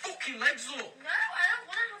your fucking legs up. No, I don't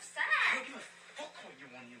want to have sex. I don't give a fuck what you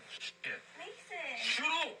want, you shit. Mason. Shut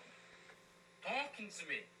up. Talking to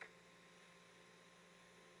me.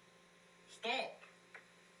 Stop.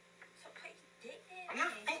 Stop putting your dick in I'm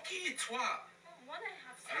not me. fucking you, twat. I don't want to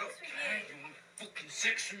have I don't sex with care. you. You want fucking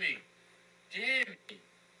sex with me. Do you hear me?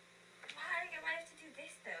 Why do I have to do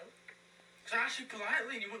this though? Because I asked you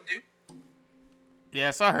politely and you wouldn't do.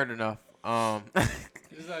 Yeah, so I heard enough.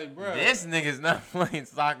 It's like, bro. This nigga's not playing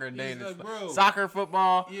soccer a day in He's his like, bro, soccer,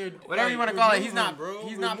 football, you're- whatever like, you want to call it. remove He's not. him, bro.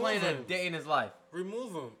 He's not Remove playing a him. day in his life.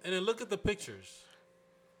 Remove him. And then look at the pictures.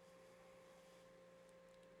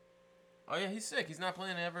 Oh yeah, he's sick. He's not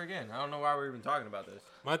playing ever again. I don't know why we're even talking about this.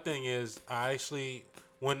 My thing is, I actually,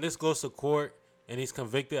 when this goes to court and he's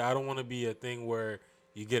convicted, I don't want to be a thing where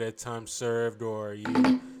you get a time served or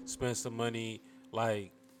you spend some money.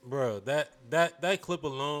 Like, bro, that clip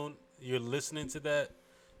alone, you're listening to that,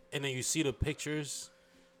 and then you see the pictures.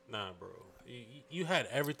 Nah, bro. You had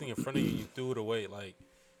everything in front of you. You threw it away. Like,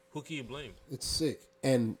 who can you blame? It's sick,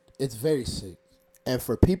 and it's very sick. And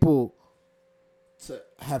for people to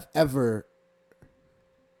have ever,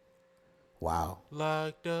 wow.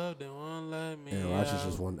 Locked up, they won't let me Aaron out. Rodgers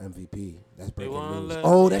just won MVP. That's They breaking won't news. let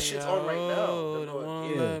Oh, me that shit's on right now. out. They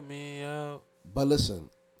won't Yeah. let me out. But listen,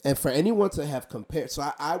 and for anyone to have compared, so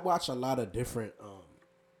I watch a lot of different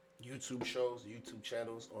YouTube shows, YouTube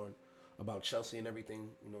channels on about Chelsea and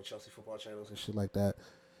everything, you know, Chelsea football channels and shit like that.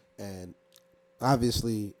 And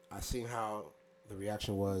obviously, I seen how the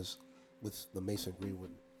reaction was with the Mason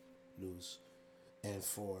Greenwood news. And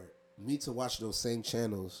for me to watch those same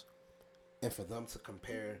channels and for them to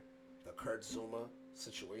compare the Kurt Zouma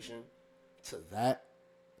situation to that,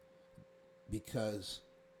 because,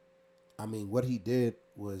 I mean, what he did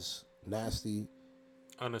was nasty,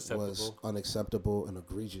 Unacceptable. was unacceptable and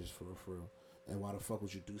egregious for real. And why the fuck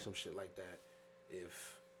would you do some shit like that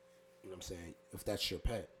if, you know what I'm saying, if that's your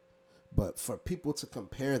pet? But for people to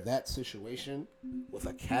compare that situation with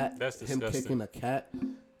a cat, That's him disgusting. kicking a cat,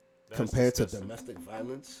 That's compared to disgusting. domestic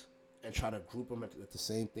violence, and try to group them at the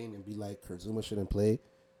same thing and be like, Kurt Zouma shouldn't play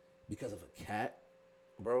because of a cat,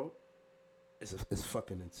 bro, it's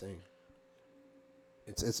fucking insane.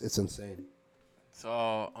 It's insane. So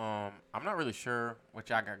I'm not really sure what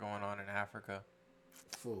y'all got going on in Africa.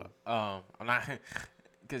 Fool. I'm not,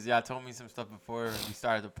 because y'all told me some stuff before we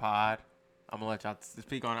started the pod. I'm gonna let y'all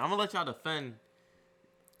speak on it. I'm gonna let y'all defend.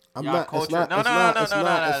 I'm y'all not. culture. It's not. No, it's no, not. no, It's no,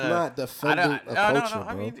 not. no, It's no. not defending a culture,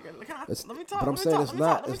 I bro. mean, let me talk. But I'm saying it's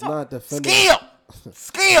not. It's not defending.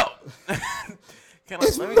 Skill. Can I,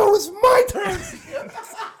 It's let me- no. It's my turn.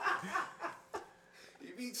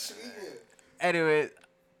 You be cheating. Anyway,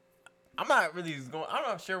 I'm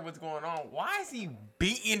not sure what's going on. Why is he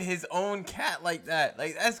beating his own cat like that?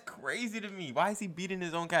 Like, that's crazy to me. Why is he beating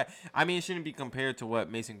his own cat? I mean, it shouldn't be compared to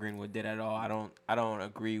what Mason Greenwood did at all. I don't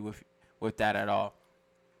agree with that at all.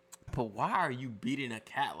 But why are you beating a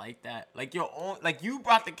cat like that? Like your own, like you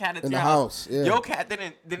brought the cat into In the your house, yeah. Your cat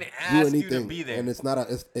didn't Do ask you to anything, be there. and it's not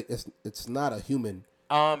a. It's not a human.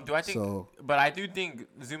 Do I think? So- But I do think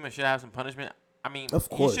Zouma should have some punishment. I mean, Of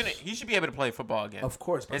course. he should be able to play football again. Of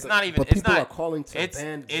course, but It's the- not even. but It's people not, are calling to it's,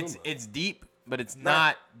 ban It's Zouma. it's deep, but it's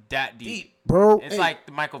not that deep. Bro, It's hey, like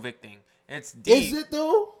the Michael Vick thing. It's deep. Is it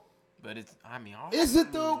though? But it's. I mean, all Is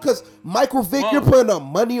it though? Because Michael Vick, Well- you're putting up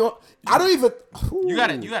money on. I don't even. you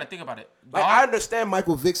gotta think about it. Like, I understand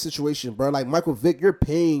Michael Vick's situation, bro. Like Michael Vick, you're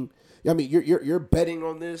paying. I mean, you're betting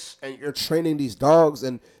on this, and you're training these dogs,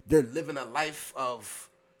 and they're living a life of,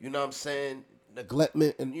 you know what I'm saying,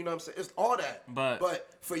 neglectment, and you know what I'm saying. It's all that. But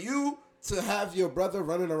for you to have your brother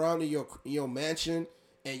running around in your mansion,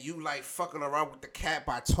 and you like fucking around with the cat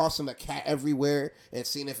by tossing the cat everywhere and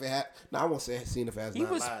seeing if it had. No, I won't say seeing if it has he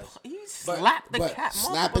nine was lives. he But- slapped the but cat.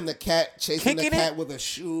 slapping the cat, chasing the Kicking cat it? with a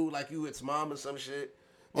shoe like you its mom or some shit.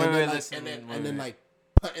 Wait, and wait, then, like, listen, and wait, then wait. like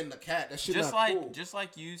putting the cat. That shit just not like cool. just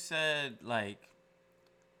like you said, like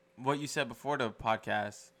what you said before the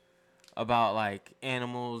podcast about like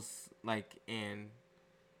animals, like and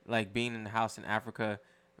like being in the house in Africa.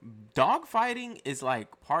 Dog fighting is like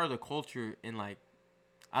part of the culture in like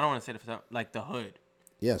I don't want to say like the hood.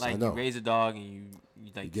 Yes, Like I know. you raise a dog and you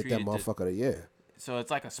like You get treat that it motherfucker to, yeah. so it's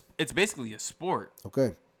like it's basically a sport.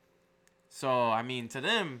 Okay. So I mean, to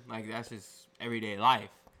them, like that's just everyday life.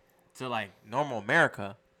 To like normal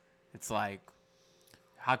America, it's like,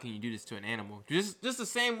 how can you do this to an animal? Just the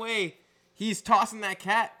same way he's tossing that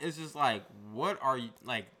cat. It's just like, what are you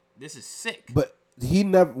like? This is sick. But he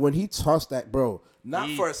never, when he tossed that, bro, not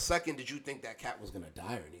He- for a second did you think that cat was going to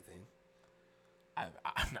die or anything. I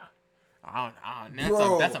don't.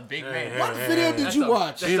 Bro. That's a big man. What video did you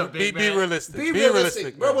watch? that's a big Be man. realistic. Be Be realistic.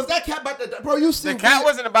 realistic, Bro, man. was that cat about to die? Bro, you seen The cat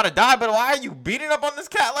wasn't about to die, but why are you beating up on this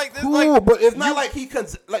cat like this? cool, Like, but it's not like he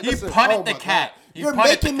like he listen, punted oh the my cat. God. He You're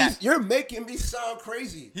punted making the me. cat. You're making me sound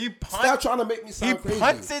crazy. He Stop trying to make me sound crazy.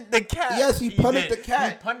 punted the cat. Yes, he punted did. the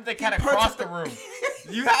cat. He punted the He cat punted across the- the room.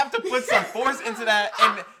 You have to put some force into that,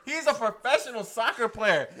 and he's a professional soccer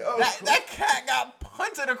player. Yo. That cat got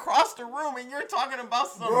punted across the room, and you're talking about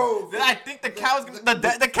something Bro, that I think the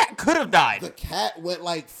cat could have died. The cat went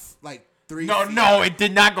like 3 No, feet. no, it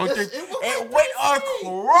did not go Yes, through. it It was went like 3 feet.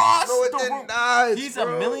 across No, it the did room. not, He's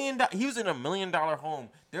bro. He was in $1 million home.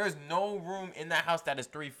 There is no room in that house that is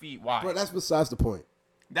 3 feet wide. Bro, that's besides the point.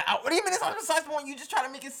 What do you mean it's not besides the point? You just try to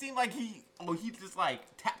make it seem like he just like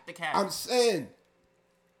tapped the cat. I'm saying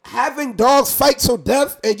having dogs fight to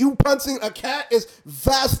death and you punching a cat is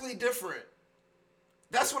vastly different.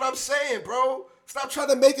 That's what I'm saying, bro. Stop trying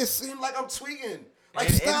to make it seem like I'm tweaking. Like,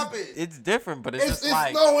 stop it. It's different, but it's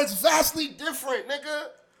like no, it's vastly different,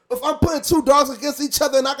 nigga. If I'm putting 2 dogs against each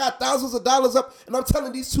other and I got thousands of dollars up and I'm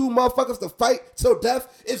telling these 2 motherfuckers to fight till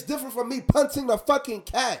death, it's different from me punching the fucking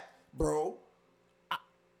cat, bro.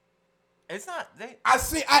 it's not. I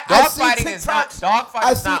see Dogfighting is not. TikToks.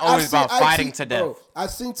 Dogfighting is not always about fighting to death. Bro, I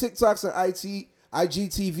seen TikToks and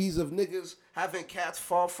IGTVs of niggas having cats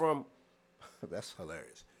fall from. That's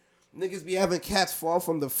hilarious. Niggas be having cats fall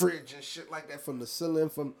from the fridge and shit like that from the ceiling.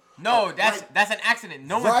 No, that's an accident.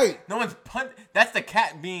 No one's That's the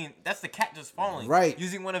cat just falling. Right.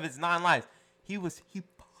 Using one of its 9 lives. He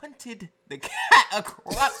punted the cat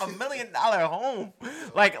across $1 million home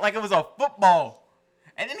like it was a football.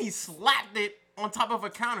 And then he slapped it on top of a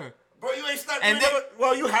counter. Bro, you ain't starting. And then,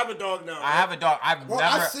 well, you have a dog now. I have a dog.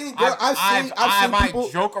 I've seen people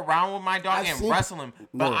joke around with my dog and wrestle him,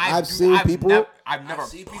 but I've never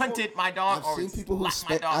punted my dog or slapped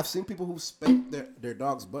my dog. I've seen people who spanked their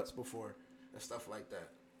dogs' butts before and stuff like that.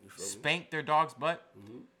 You feel me? Spank their dog's butt.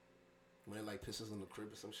 Mm-hmm. When it like pisses in the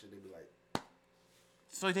crib or some shit, they be like.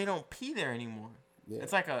 So they don't pee there anymore. Yeah.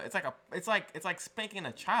 It's like spanking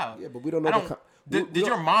a child. Yeah, but we don't know. Did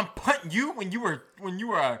your mom punt you when you were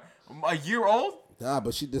a year old? Nah,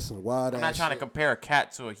 but she did some wild. I'm not trying to compare a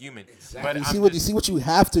cat to a human. Exactly. But you see what you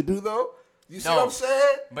have to do though. You see what I'm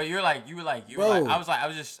saying? But you were like I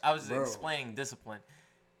was explaining discipline.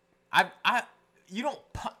 I've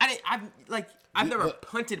never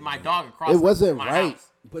punted my dog across. It wasn't my right, house.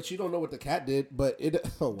 but you don't know what the cat did. But it.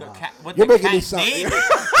 Oh wow. You're making me sound.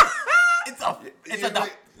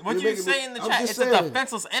 What you say in the chat? It's a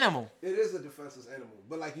defenseless animal. It is a defenseless animal,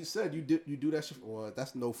 but like you said, you do that shit. Well,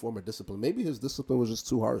 that's no form of discipline. Maybe his discipline was just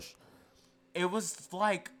too harsh. It was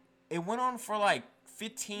like it went on for like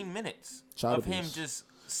 15 minutes of him just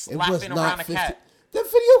slapping around a cat. The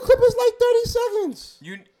video clip is like 30 seconds.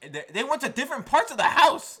 They went to different parts of the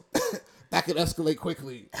house. That could escalate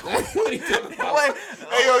quickly. What are you talking about?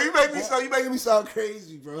 Hey yo, you making me sound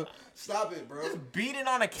crazy, bro. Stop it, bro. Just beating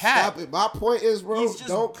on a cat. Stop it. My point is, bro, He's just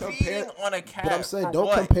don't compare on a cat. But I'm saying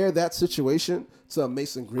don't compare that situation to a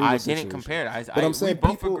Mason Greenwood situation. I didn't compare it. But I'm saying we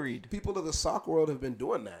both agreed. People of the soccer world have been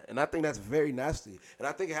doing that, and I think that's very nasty. And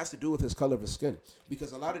I think it has to do with his color of his skin,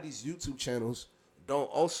 because a lot of these YouTube channels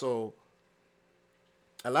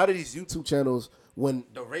when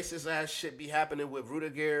the racist ass shit be happening with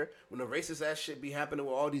Rudiger, when the racist ass shit be happening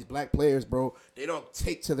with all these black players, bro, they don't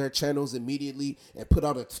take to their channels immediately and put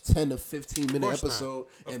out a 10 to 15 minute episode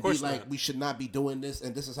and be like, we should not be doing this,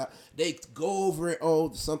 and this is how they go over it.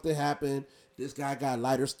 Oh, something happened. This guy got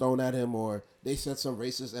lighters thrown at him, or they said some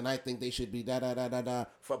racist, and I think they should be da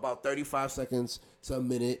for about 35 seconds to a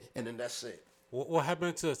minute, and then that's it. What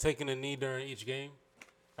happened to taking a knee during each game?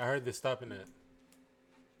 I heard they're stopping that.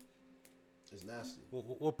 It's nasty.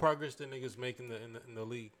 What progress the niggas make in the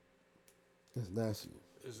league? It's nasty.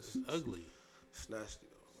 It's ugly. It's nasty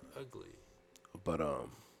though. It's ugly. But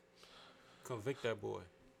convict that boy.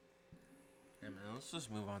 Yeah, man, let's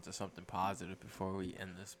just move on to something positive before we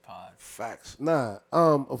end this pod. Facts. Nah.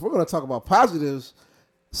 If we're gonna talk about positives,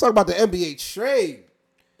 let's talk about the NBA trade.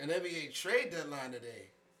 An NBA trade deadline today.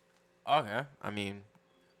 Okay. I mean,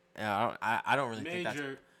 yeah, I don't really think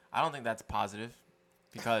that's positive.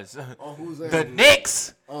 Because the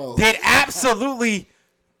Knicks did absolutely.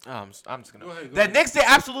 I'm just gonna. The Knicks did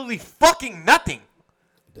absolutely fucking nothing.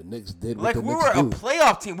 The Knicks did what like the we Knicks were do. a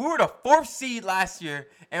playoff team. We were the 4th seed last year,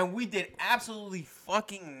 and we did absolutely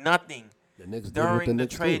fucking nothing. The Knicks did during what the the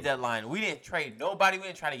Knicks trade do. deadline. We didn't trade nobody. We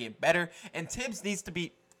didn't try to get better. And Tibbs needs to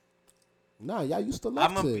be. Nah, y'all used to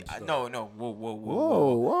love Tibbs. No.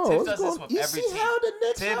 Whoa. Tibbs does this with every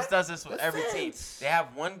team. Tibbs does this with every team. They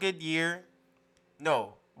have one good year.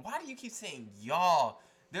 No. Why do you keep saying y'all?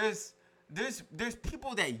 There's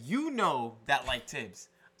people that you know that like Tibbs.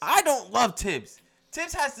 I don't love Tibbs.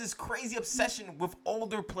 Tibbs has this crazy obsession with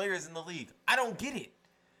older players in the league. I don't get it.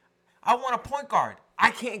 I want a point guard.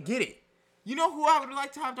 I can't get it. You know who I would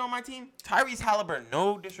like to have on my team? Tyrese Halliburton.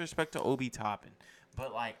 No disrespect to Obi Toppin,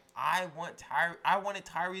 but like I wanted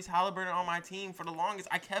Tyrese Halliburton on my team for the longest.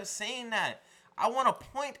 I kept saying that. I want a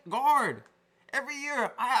point guard. Every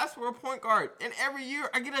year I ask for a point guard, and every year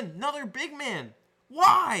I get another big man.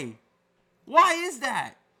 Why? Why is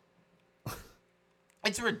that?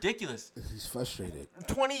 It's ridiculous. He's frustrated.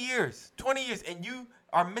 20 years, and you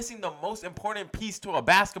are missing the most important piece to a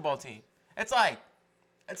basketball team. It's like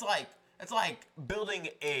building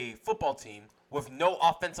a football team with no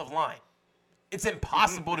offensive line. It's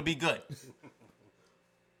impossible to be good.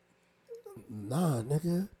 Nah,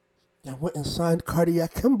 nigga. I went and signed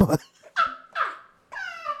Cardiac Kimba.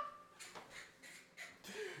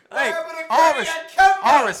 Like, Kemba.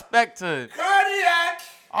 all respect to Cardiac.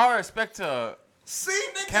 See,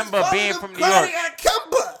 niggas Kemba calling being him from New York. Cardiac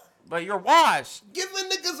Kimba. But you're washed. Giving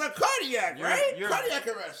niggas a cardiac, right? Cardiac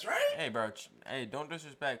arrest, right? Hey, bro. Hey, don't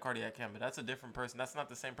disrespect Cardiac Kemba. That's a different person. That's not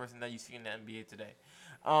the same person that you see in the NBA today.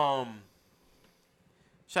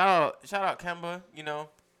 Shout out Kemba. You know,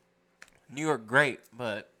 New York great,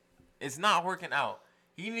 but it's not working out.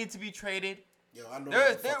 He needs to be traded. Yo, I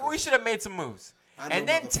know. We should have made some moves. I know And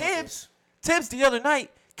then motherfuckers. Tibbs the other night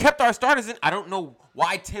kept our starters in. I don't know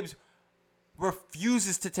why Tibbs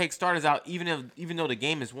refuses to take starters out, even though the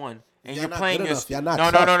game is won. And Y'all you're not playing good your enough. Y'all not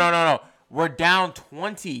no. tough. We're down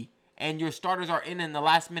 20, and your starters are in the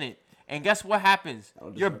last minute. And guess what happens?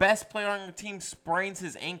 Your best player on your team sprains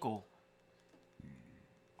his ankle.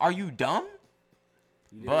 Are you dumb?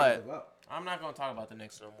 But I'm not gonna talk about the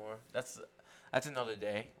Knicks no more. That's another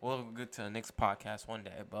day. We'll get to the Knicks podcast one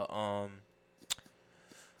day. But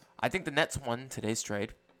I think the Nets won today's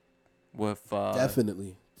trade with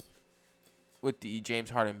Definitely. with the James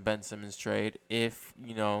Harden Ben Simmons trade. If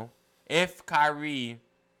Kyrie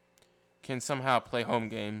can somehow play home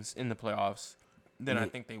games in the playoffs, then I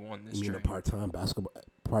think they won this You mean a trade. part-time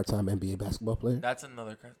NBA basketball player? That's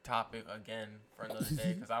another topic again for another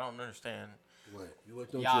day because I don't understand. What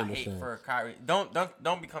don't Y'all you hate understand? for Kyrie. Don't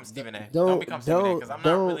become Stephen A. Don't become Stephen A. Because I'm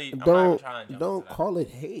not even trying to jump don't into that. call it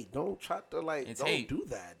hate. Don't try to It's don't hate. do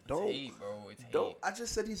that. It's Don't hate, bro. It's hate. don't. I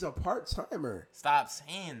just said he's a part-timer. Stop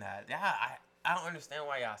saying that. Yeah, I don't understand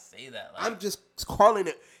why y'all say that. Like, I'm just calling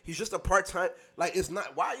it. He's just a part-time. Like, it's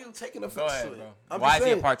not. Why are you taking go offense ahead, to it? bro. I'm Why just is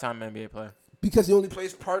he a saying, part-time NBA player? Because he only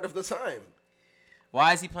plays part of the time.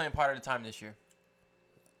 Why is he playing part of the time this year?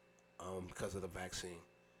 Because of the vaccine.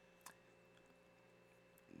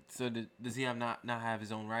 So does he not have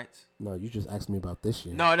his own rights? No, you just asked me about this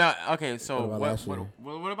year. No. Okay, so What about last year?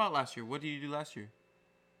 what about last year? What did you do last year?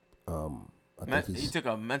 I think He he's. took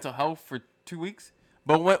a mental health for 2 weeks.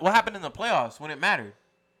 But what happened in the playoffs when it mattered?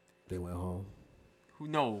 They went home.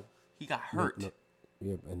 No, he got hurt. No,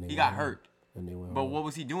 yeah, and they He went got home. hurt. And they went But home. what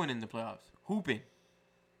was he doing in the playoffs? Hooping.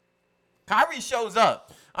 Kyrie shows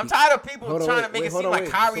up. I'm tired of people Hold on, trying wait, to make wait, it hold seem on, like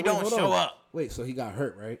wait. Kyrie So wait, don't hold show on. up. Wait, so he got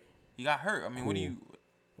hurt, right? He got hurt. I mean, what do you?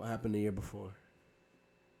 What happened the year before?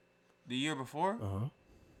 The year before, Uh-huh.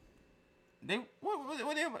 they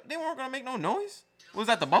weren't gonna make no noise. Was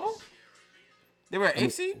that the bubble? They were at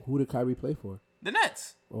AFC. Who did Kyrie play for? The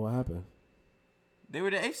Nets. Well, what happened? They were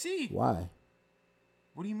the AFC. Why?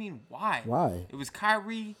 What do you mean? Why? Why? It was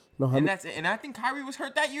Kyrie. No, how and many- that's it. And I think Kyrie was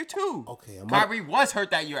hurt that year too. Okay, Kyrie was hurt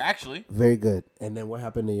that year actually. Very good. And then what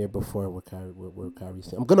happened the year before with Kyrie? With Kyrie?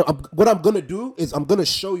 What I'm gonna do is I'm gonna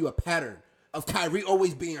show you a pattern of Kyrie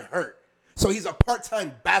always being hurt. So he's a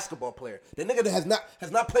part-time basketball player. The nigga that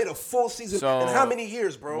has not played a full season So in how many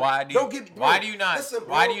years, bro? Why do you? Why do you not? Listen, bro.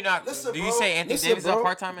 Why do you not? Listen, do you bro. say Anthony Listen, Davis is a bro.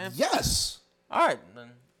 part-time man? Yes. All right,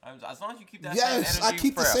 then. As long as you keep that same Yes, energy I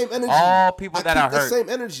keep the for same energy. all people I that keep are the hurt. same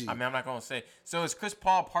energy. I mean, I'm not gonna say. So is Chris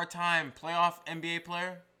Paul a part-time playoff NBA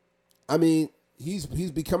player? I mean, he's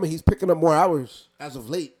picking up more hours as of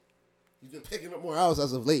late. He's been picking up more hours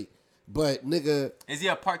as of late. But nigga, Is he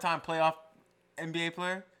a part-time playoff NBA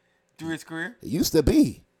player through his career? it used to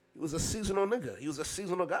be. He was a seasonal nigga. He was a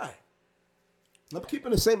seasonal guy. I'm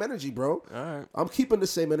keeping the same energy, bro. All right. I'm keeping the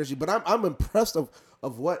same energy, but I'm impressed of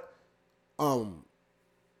what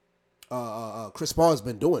Chris Paul has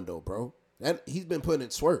been doing though, bro. And he's been putting in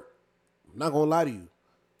twerk. I'm not gonna lie to you.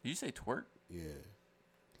 Did you say twerk? Yeah,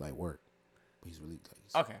 like work. He's really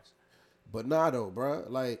like, Okay. but nah though, bro.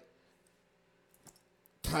 Like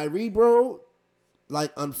Kyrie, bro.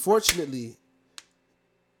 Like unfortunately,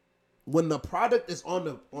 when the product is on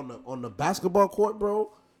the basketball court,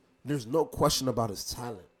 bro, there's no question about his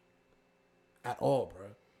talent at all, bro.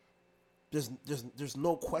 There's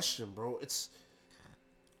no question, bro.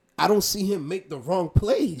 I don't see him make the wrong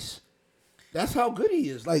plays. That's how good he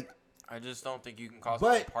is. Like, I just don't think you can call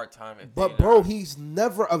someone but part-time. but bro, he's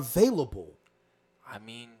never available. I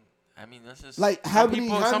mean, that's just Like some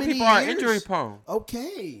people are years? injury prone.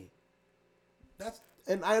 Okay,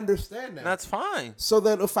 And I understand that. And that's fine. So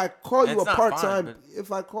then, if I call you It's a not part-time, fine,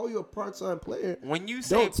 if I call you a part-time player, When you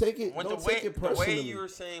say don't take it. when Don't the way take it the way personally. you're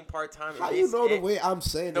saying part time, How you know the way I'm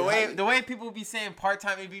saying the it? way the way people be saying part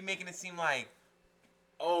time, it be making it seem like,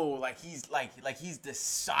 oh, like he's he's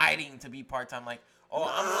deciding to be part time. Like, oh,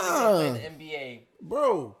 I'm only gonna play the NBA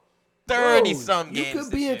bro, 30-some games. You could this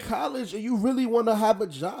be in year. college and you really want to have a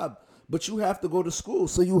job, but you have to go to school,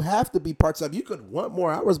 so you have to be part-time. You could want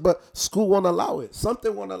more hours, but school won't allow it.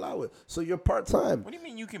 Something won't allow it, so you're part-time. What do you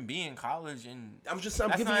mean you can be in college and? I'm That's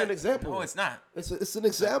giving you not- an example. No, it's not. It's an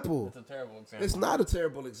example. It's a terrible example. It's not a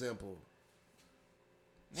terrible example.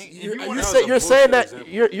 If You're you wanted- that was a you're saying that bullshit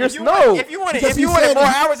you're if you no. wanted, if you wanted, because if you he's wanted saying more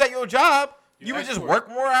that- hours at your job, you would asked just for work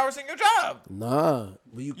more hours in your job. Nah,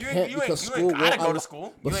 but you You can't ain't, you because ain't, school you ain't gotta won't go to allow-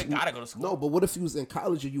 school. but You ain't gotta go to school. No, but what if you was in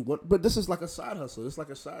college and you want? But this is like a side hustle. It's like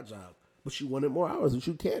a side job. But you wanted more hours, but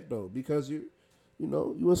you can't though because you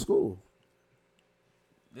in school.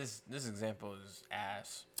 This example is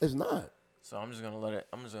ass. It's not. So I'm just gonna let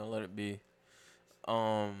it be.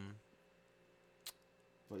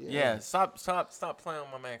 But Yeah, stop playing with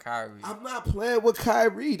my man Kyrie. I'm not playing with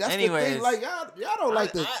Kyrie. That's the Anyways, thing. Like y'all don't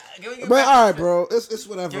like this. Can we get But back all to right, bro. It's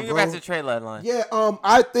whatever, Can we bro. get back to the trade deadline? Yeah.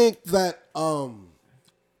 I think that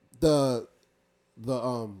the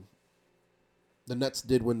Nets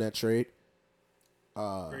did win that trade.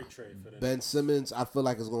 Great trade for them. Ben Simmons, I feel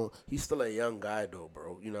like he's still a young guy though,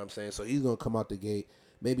 bro. You know what I'm saying? So he's gonna come out the gate,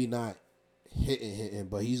 maybe not hitting,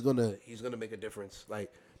 but he's gonna make a difference.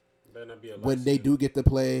 Like Better not be a when they do get to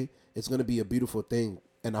play, it's gonna be a beautiful thing.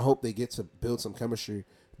 And I hope they get to build some chemistry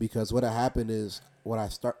because what I think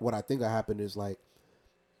will happen is like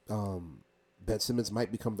Ben Simmons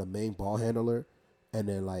might become the main ball handler and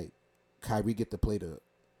then like Kyrie get to play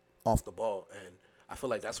off the ball, and I feel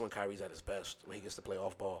like that's when Kyrie's at his best, when he gets to play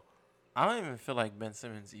off ball. I don't even feel like Ben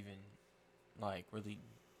Simmons even like really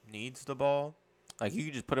needs the ball. Like you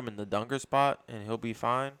can just put him in the dunker spot and he'll be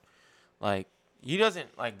fine. Like he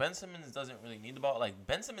doesn't like Ben Simmons doesn't really need the ball. Like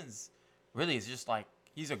Ben Simmons really is just like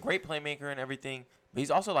he's a great playmaker and everything, but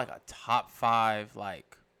he's also like a top 5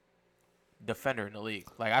 like defender in the league.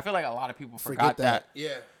 Like I feel like a lot of people forgot that.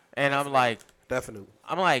 Yeah. And I'm like, Definitely.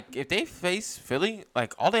 if they face Philly,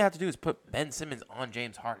 like all they have to do is put Ben Simmons on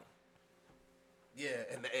James Harden. Yeah,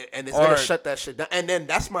 and it's Or- gonna shut that shit down. And then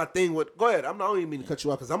that's my thing with. Go ahead. I don't even mean to cut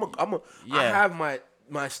you off because I Yeah. have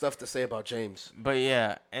my stuff to say about James. But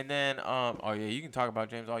yeah, and then you can talk about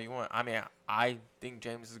James all you want. I mean, I think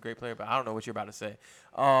James is a great player, but I don't know what you're about to say.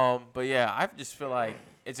 But yeah, I just feel like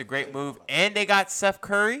it's a great move, and they got Seth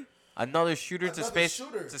Curry, another shooter to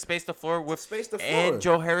space the floor with Space the floor. and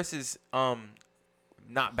Joe Harris is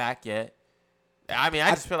not back yet. I mean, I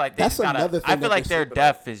just feel like they that's just gotta. another thing I feel that like they're their sleeping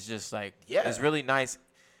depth is just like Yeah. is really nice.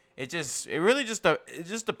 It just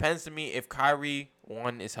depends to me if Kyrie,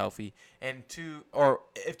 1, is healthy, and 2, or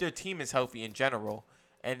if their team is healthy in general,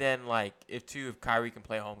 and then like if Kyrie can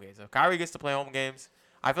play home games. If Kyrie gets to play home games,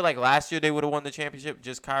 I feel like last year they would have won the championship,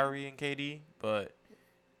 just Kyrie and KD. But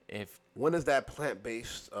if When is that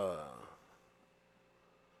plant-based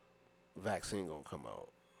vaccine gonna come out?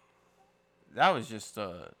 that was just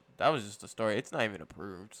a story. It's not even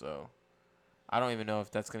approved, so I don't even know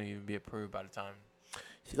if that's gonna even be approved by the time.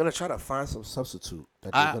 He's gonna try to find some substitute.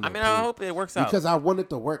 That they're gonna I approve. hope it works out. Because I want it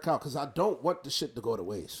to work out. Because I don't want the shit to go to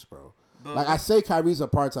waste, bro. Like I say, Kyrie's a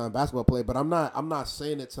part-time basketball player, but I'm not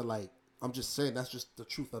saying it to like. I'm just saying that's just the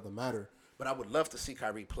truth of the matter. But I would love to see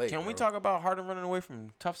Kyrie play. Can we bro. talk about Harden running away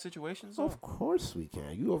from tough situations? Though? Of course we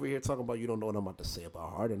can. You over here talking about you don't know what I'm about to say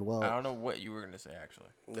about Harden. Well, I don't know what you were gonna say actually.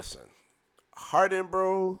 listen, Harden,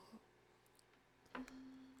 bro.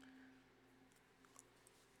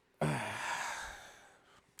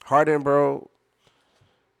 Harden, bro.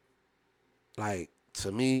 Like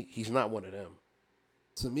to me, he's not one of them.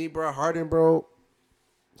 To me, bro, Harden, bro.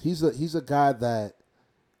 He's a guy that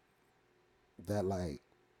like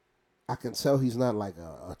I can tell he's not like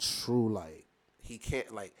a true like he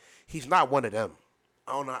can't like he's not one of them.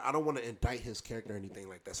 I don't want to indict his character or anything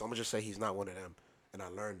like that. So I'm gonna just say he's not one of them, and I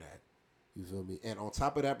learned that. You feel me? And on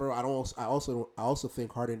top of that, bro, I also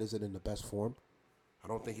think Harden isn't in the best form. I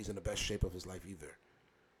don't think he's in the best shape of his life either.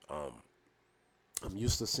 I'm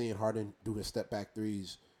used to seeing Harden do his step back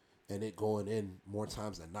threes and it going in more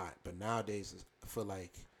times than not. But nowadays, I feel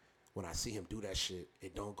like when I see him do that shit,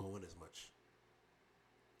 it don't go in as much.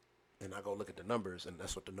 And I go look at the numbers, and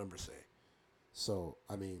that's what the numbers say. So,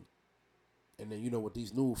 I mean, and then, with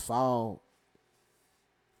these new foul,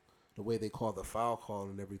 the way they call the foul call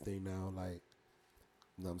and everything now, like,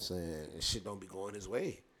 you know what I'm saying, and shit don't be going his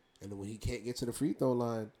way. And then when he can't get to the free throw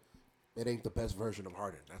line, it ain't the best version of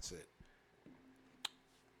Harden. That's it.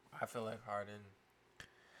 I feel like Harden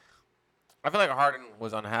I feel like Harden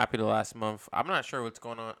was unhappy the last month. I'm not sure what's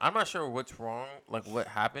going on. I'm not sure what's wrong, like what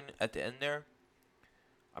happened at the end there.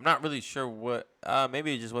 I'm not really sure what.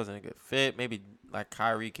 Maybe it just wasn't a good fit. Maybe like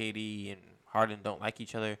Kyrie, KD, and Harden don't like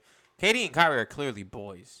each other. KD and Kyrie are clearly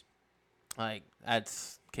boys. Like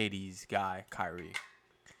that's KD's guy, Kyrie.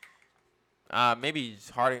 Maybe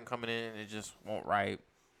just Harden coming in and it just won't right.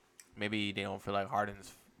 Maybe they don't feel like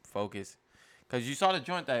Harden's focus. Because you saw the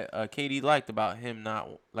joint that KD liked about him not,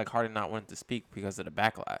 like Harden not wanting to speak because of the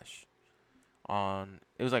backlash.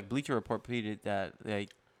 It was like Bleacher Report tweeted that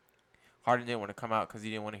like Harden didn't want to come out because he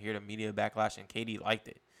didn't want to hear the media backlash, and KD liked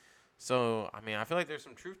it. So, I mean, I feel like there's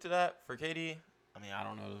some truth to that for KD. I mean, I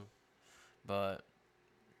don't know. But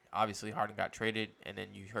obviously Harden got traded, and then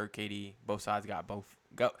you heard KD, both sides got both.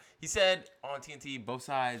 He said on TNT, both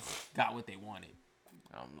sides got what they wanted.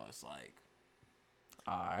 I'm just like,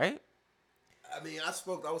 all right. I mean,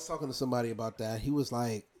 I was talking to somebody about that. He was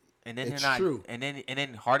like, And then it's true. And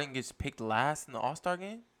then Harden gets picked last in the All-Star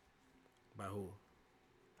game. By who?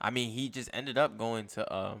 I mean, he just ended up going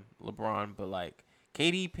to LeBron, but like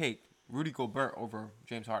KD picked Rudy Gobert over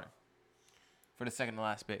James Harden for the second to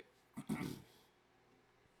last pick.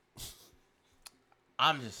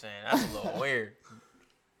 I'm just saying that's a little weird.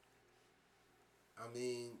 I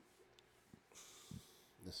mean,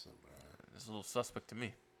 listen, bro. It's a little suspect to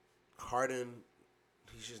me. Harden,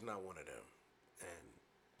 he's just not one of them,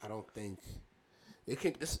 and I don't think it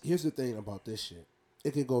can. Here's the thing about this shit: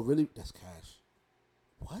 it can go really. That's cash.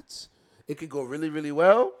 What? It could go really, really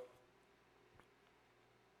well,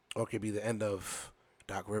 or it could be the end of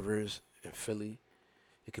Doc Rivers in Philly.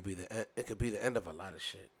 It could be the end of a lot of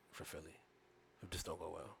shit for Philly if this don't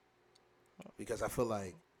go well. Because I feel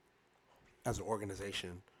like, as an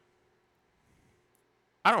organization,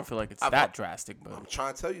 I don't feel like it's that drastic, but I'm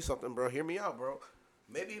trying to tell you something, bro. Hear me out, bro.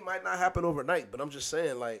 Maybe it might not happen overnight, but I'm just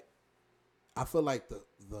saying, like, I feel like the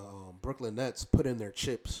Brooklyn Nets put in their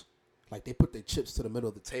chips. Like, they put their chips to the middle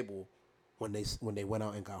of the table when they went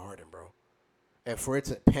out and got Harden, bro. And for it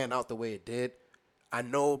to pan out the way it did, I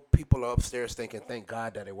know people are upstairs thinking, thank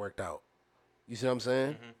God that it worked out. You see what I'm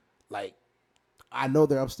saying? Mm-hmm. Like, I know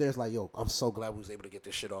they're upstairs like, yo, I'm so glad we was able to get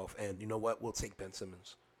this shit off. And you know what? We'll take Ben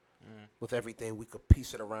Simmons. With everything, we could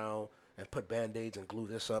piece it around and put Band-Aids and glue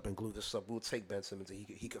this up and glue this up. We'll take Ben Simmons and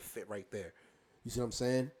he could fit right there. You see what I'm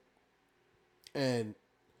saying? And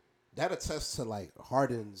that attests to, like,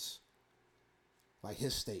 Harden's, like,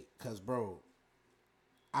 his state. Because, bro,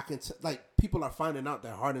 I can like, people are finding out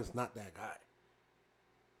that Harden's not that guy.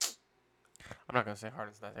 I'm not going to say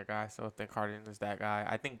Harden's not that guy. I still think Harden is that guy.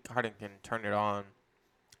 I think Harden can turn it on.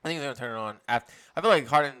 I think he's going to turn it on. After. I feel like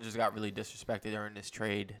Harden just got really disrespected during this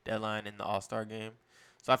trade deadline in the All-Star game.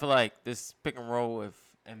 So I feel like this pick and roll with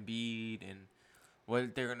Embiid and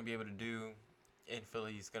what they're going to be able to do in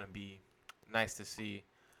Philly is going to be nice to see.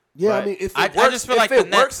 Yeah, But I mean, if it I works, just feel like if the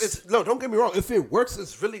it works, Nets- it's no. Don't get me wrong. If it works,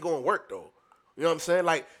 it's really gonna work, though. You know what I'm saying?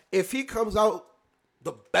 Like, if he comes out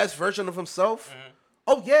the best version of himself,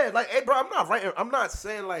 oh yeah, like, hey, bro, I'm not right. I'm not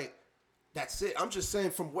saying like that's it. I'm just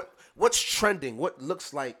saying from what's trending, what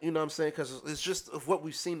looks like. You know what I'm saying? Because it's just of what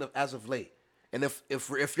we've seen as of late. And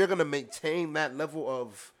if you're gonna maintain that level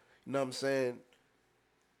of, you know what I'm saying,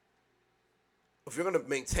 if you're gonna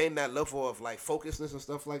maintain that level of like focusedness and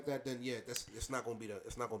stuff like that, then yeah, it's not gonna be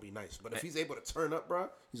nice. But if he's able to turn up, bro,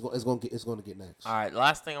 it's gonna get next. All right,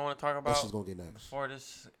 last thing I want to talk about That's just gonna get next. before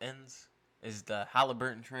this ends is the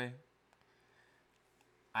Halliburton trade.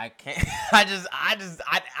 I can't. I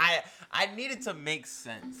need it to make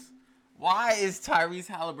sense. Why is Tyrese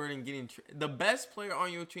Halliburton getting the best player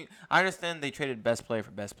on your team? I understand they traded best player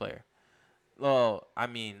for best player. Well, I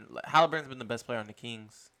mean, Halliburton's been the best player on the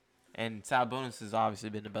Kings, and Sabonis has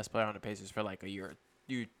obviously been the best player on the Pacers for like a year,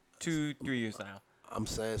 2-3 years now. I'm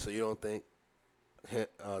saying, so you don't think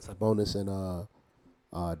Sabonis and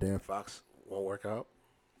Darren Fox won't work out?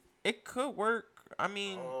 It could work. I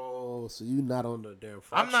mean, Oh, so you not on the Darren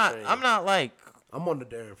Fox train? I'm not like. I'm on the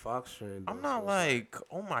Darren Fox train. I'm not like,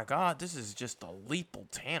 oh my God, this is just a lethal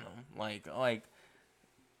tandem. Like.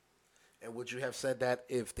 And would you have said that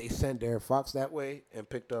if they sent Darren Fox that way and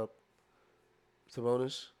picked up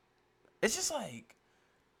Sabonis? It's just like,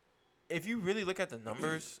 if you really look at the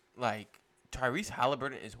numbers, like Tyrese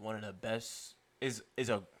Halliburton is one of the best. Is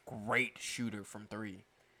a great shooter from three.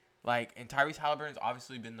 Like, and Tyrese Halliburton's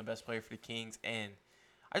obviously been the best player for the Kings, and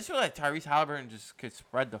I just feel like Tyrese Halliburton just could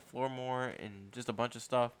spread the floor more and just a bunch of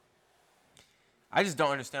stuff. I just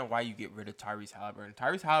don't understand why you get rid of Tyrese Halliburton.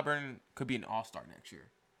 Tyrese Halliburton could be an all-star next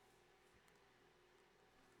year.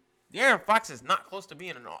 De'Aaron Fox is not close to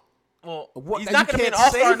being an all. Well, he's not going to be an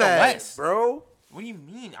all-star in the West, bro. What do you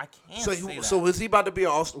mean? I can't So say that. was he about to be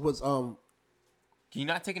an all-star? Was You're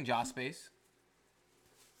not taking Josh space.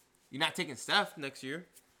 You're not taking Steph next year.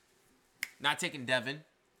 Not taking Devin.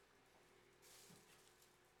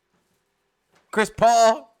 Chris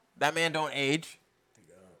Paul, that man don't age.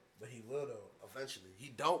 But he will though. Eventually,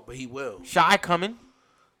 he don't, but he will. Shy coming.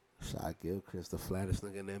 Shy Gilchrist, the flattest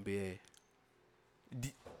nigga in the NBA.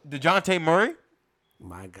 DeJounte Murray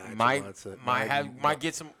My guy, might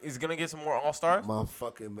get some. Is gonna get some more All Stars. My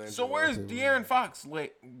fucking man. So where's De'Aaron Fox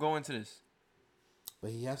go into this? But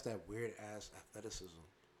he has that weird ass athleticism.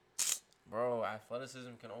 Bro,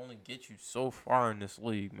 athleticism can only get you so far in this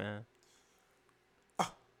league, man.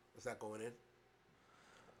 Is that going in?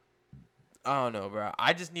 I don't know, bro.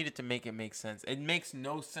 I just needed to make it make sense. It makes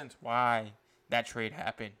no sense why that trade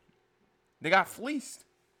happened. They got fleeced.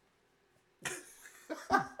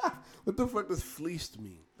 What the fuck does fleeced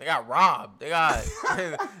mean? They got robbed. They got,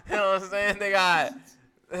 you know what I'm saying? They got,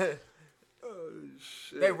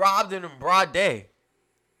 they robbed him in broad day.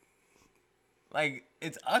 Like,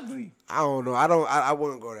 it's ugly. I don't know. I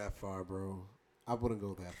wouldn't go that far, bro. I wouldn't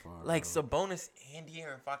go that far. Like, bro. Sabonis and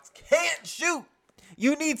De'Aaron Fox can't shoot.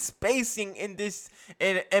 You need spacing in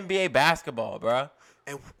NBA basketball, bro.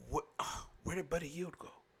 And where did Buddy Hield go?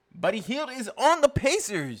 Buddy Hield is on the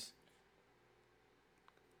Pacers.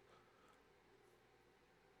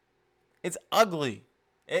 It's ugly.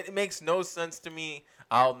 It makes no sense to me.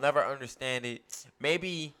 I'll never understand it.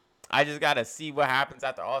 Maybe I just got to see what happens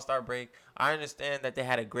after All-Star break. I understand that they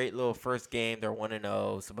had a great little first game. They're 1-0.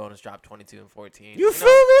 Sabonis dropped 22 and 14. You feel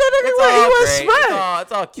me? That nigga he went smack.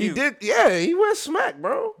 It's all cute. He did, yeah, he went smack,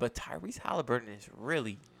 bro. But Tyrese Halliburton is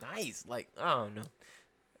really nice. Like, I don't know.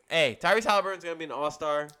 Hey, Tyrese Halliburton's going to be an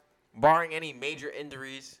All-Star. Barring any major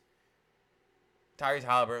injuries, Tyrese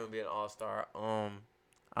Halliburton will be an All-Star.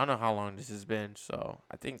 I don't know how long this has been, so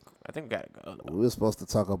I think we gotta go. Though. We were supposed to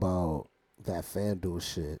talk about that FanDuel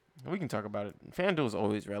shit. We can talk about it. FanDuel is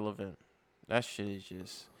always relevant. That shit is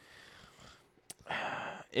just.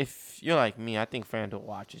 If you're like me, I think FanDuel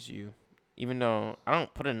watches you. Even though I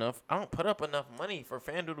don't put up enough money for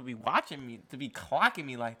FanDuel to be watching me, to be clocking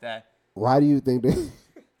me like that. Why do you think they?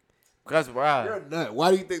 Because You're a nut.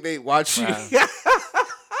 Why do you think they watch you?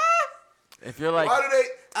 If you're like, why do they?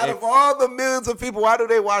 Out of all the millions of people, why do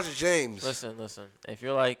they watch James? Listen. If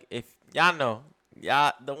you're like, if y'all know,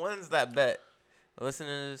 the ones that bet, listen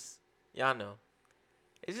to this, y'all know.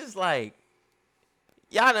 It's just like,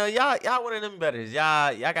 y'all know, y'all one of them bettors. You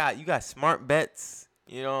got smart bets.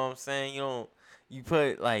 You know what I'm saying? You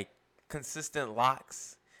put like consistent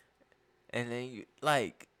locks, and then you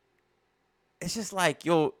like, it's just like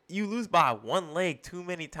you lose by one leg too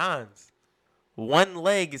many times. One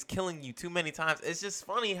leg is killing you too many times. It's just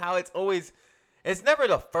funny how it's never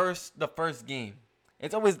the first game.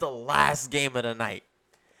 It's always the last game of the night.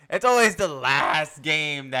 It's always the last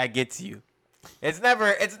game that gets you. It's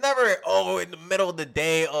never in the middle of the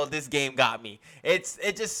day, this game got me. It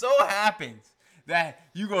just so happens that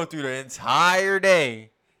you go through the entire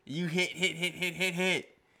day, you hit,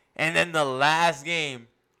 and then the last game,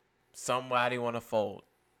 somebody want to fold.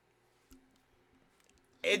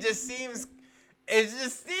 It just seems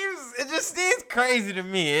crazy to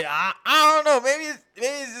me. I don't know. Maybe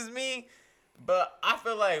it's just me, but I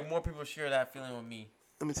feel like more people share that feeling with me.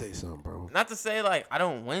 Let me tell you something, bro. Not to say like I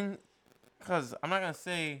don't win, cause I'm not gonna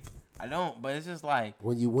say I don't, but it's just like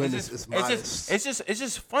when you win, it's modest. It's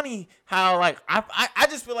just funny how like I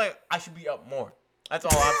just feel like I should be up more. That's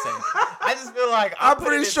all I'm saying. I just feel like I'm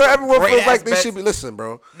pretty sure everyone feels like they should be. Listen,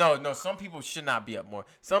 bro. No. Some people should not be up more.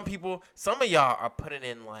 Some of y'all are putting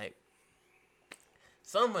in like.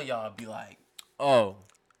 Some of y'all be like, oh,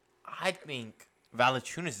 I think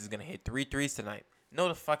Valanciunas is going to hit 3 threes tonight. No,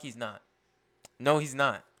 the fuck he's not. No, he's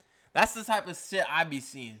not. That's the type of shit I be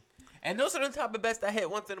seeing. And those are the type of bets that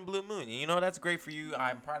hit once in a blue moon. You know, that's great for you.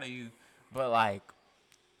 I'm proud of you. But, like,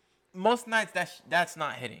 most nights that's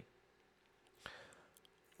not hitting.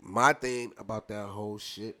 My thing about that whole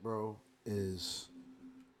shit, bro, is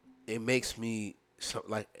it makes me,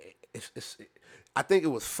 I think it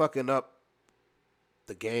was fucking up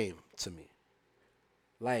the game to me.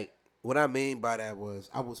 Like, what I mean by that was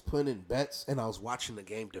I was putting in bets and I was watching the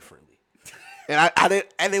game differently. And I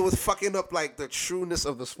didn't, and it was fucking up like the trueness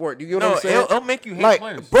of the sport. You get what I'm saying? It'll make you hate like,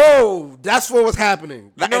 players. Bro, that's what was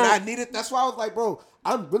happening. You know, and I needed. That's why I was like, bro,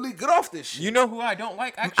 I'm really good off this shit. You know who I don't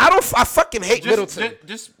like? Actually, I fucking hate Middleton.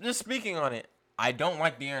 Just speaking on it, I don't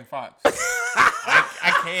like De'Aaron Fox.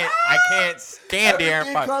 I can't stand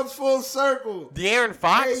De'Aaron Fox. It comes full circle. De'Aaron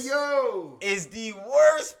Fox is is the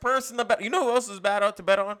worst person to bet. You know who else is bad to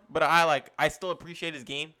bet on? But I still appreciate his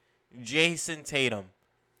game. Jason Tatum.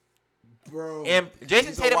 Bro. And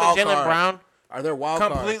Jason Tatum and Jaylen Brown Are there wild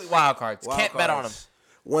Completely cards? wild cards. Wild Can't bet on them. cards.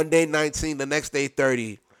 One day 19, the next day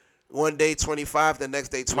 30. One day 25, the next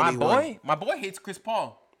day 21. My boy hates Chris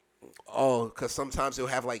Paul. Oh, because sometimes he'll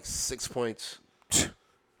have like 6 points.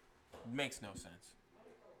 Makes no sense.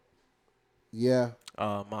 Yeah.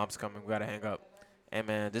 Mom's coming. We gotta hang up. Hey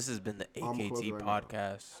man, this has been the I'm AKT closing right now.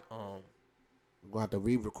 podcast. We're going to have to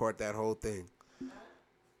re-record that whole thing.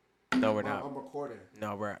 No, we're not. I'm recording.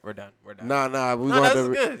 No, we're done. We're done. Nah. We're No, going that's to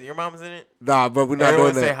good. Your mom's in it. Nah, but we're not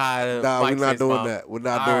Everyone doing say that. hi to Nah, we're Mike not Faye's doing mom. that. We're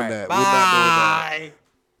not All doing right, that. We're not doing that. bye.